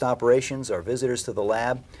in guest operations, our visitors to the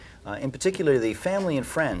lab, in particular the family and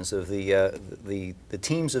friends of the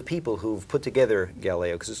teams of people who've put together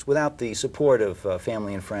Galileo, because without the support of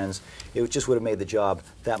family and friends, it just would have made the job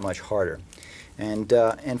that much harder.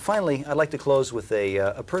 And finally, I'd like to close with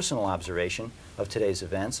a personal observation of today's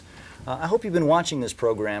events. I hope you've been watching this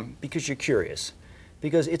program because you're curious,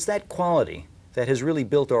 because it's that quality that has really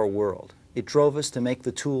built our world. It drove us to make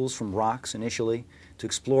the tools from rocks initially, to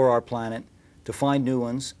explore our planet, to find new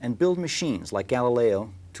ones, and build machines like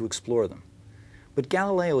Galileo to explore them. But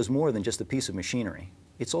Galileo is more than just a piece of machinery.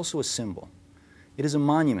 It's also a symbol. It is a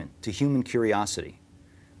monument to human curiosity,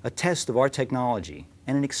 a test of our technology,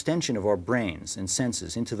 and an extension of our brains and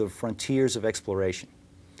senses into the frontiers of exploration.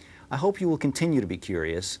 I hope you will continue to be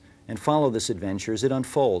curious and follow this adventure as it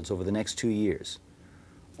unfolds over the next 2 years.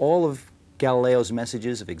 All of Galileo's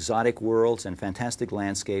messages of exotic worlds and fantastic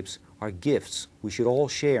landscapes are gifts we should all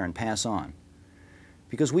share and pass on.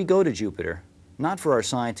 Because we go to Jupiter, not for our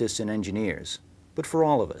scientists and engineers, but for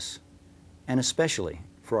all of us, and especially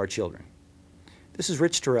for our children. This is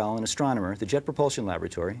Rich Terrile, an astronomer at the Jet Propulsion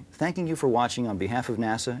Laboratory, thanking you for watching on behalf of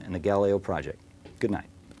NASA and the Galileo project. Good night.